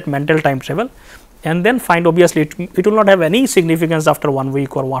create that mental timetable and then find, obviously it will not have any significance after 1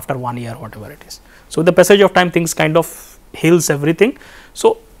 week or after 1 year, whatever it is. So, the passage of time, things kind of heals everything.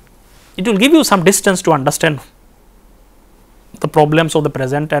 So, it will give you some distance to understand the problems of the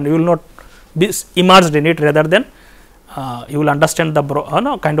present, and you will not be immersed in it, rather than you will understand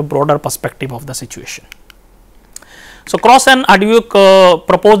the kind of broader perspective of the situation. So, Cross and Advuk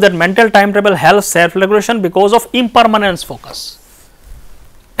propose that mental timetable helps self-regulation because of impermanence focus.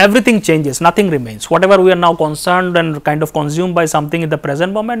 Everything changes, nothing remains. Whatever we are now concerned and kind of consumed by something in the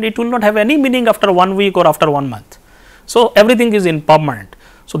present moment, it will not have any meaning after 1 week or after 1 month. So, everything is impermanent.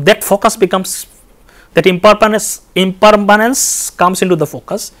 So, that focus becomes, that impermanence comes into the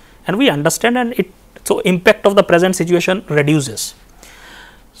focus, and we understand, and so impact of the present situation reduces.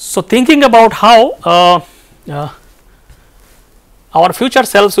 So, thinking about how our future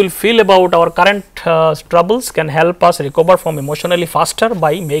selves will feel about our current troubles can help us recover from emotionally faster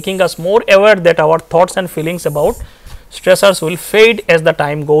by making us more aware that our thoughts and feelings about stressors will fade as the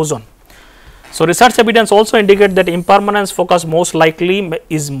time goes on. So, research evidence also indicate that impermanence focus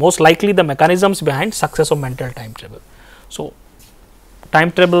is most likely the mechanisms behind success of mental timetable. So,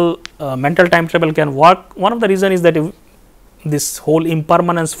 mental timetable can work. One of the reason is that if this whole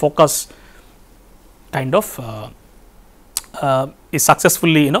impermanence focus kind of is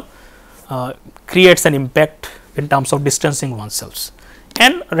successfully creates an impact in terms of distancing oneself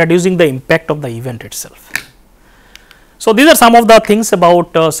and reducing the impact of the event itself. So, these are some of the things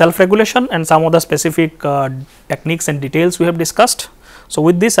about self-regulation and some of the specific techniques and details we have discussed. So,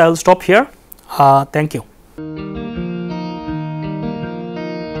 with this I will stop here. Thank you.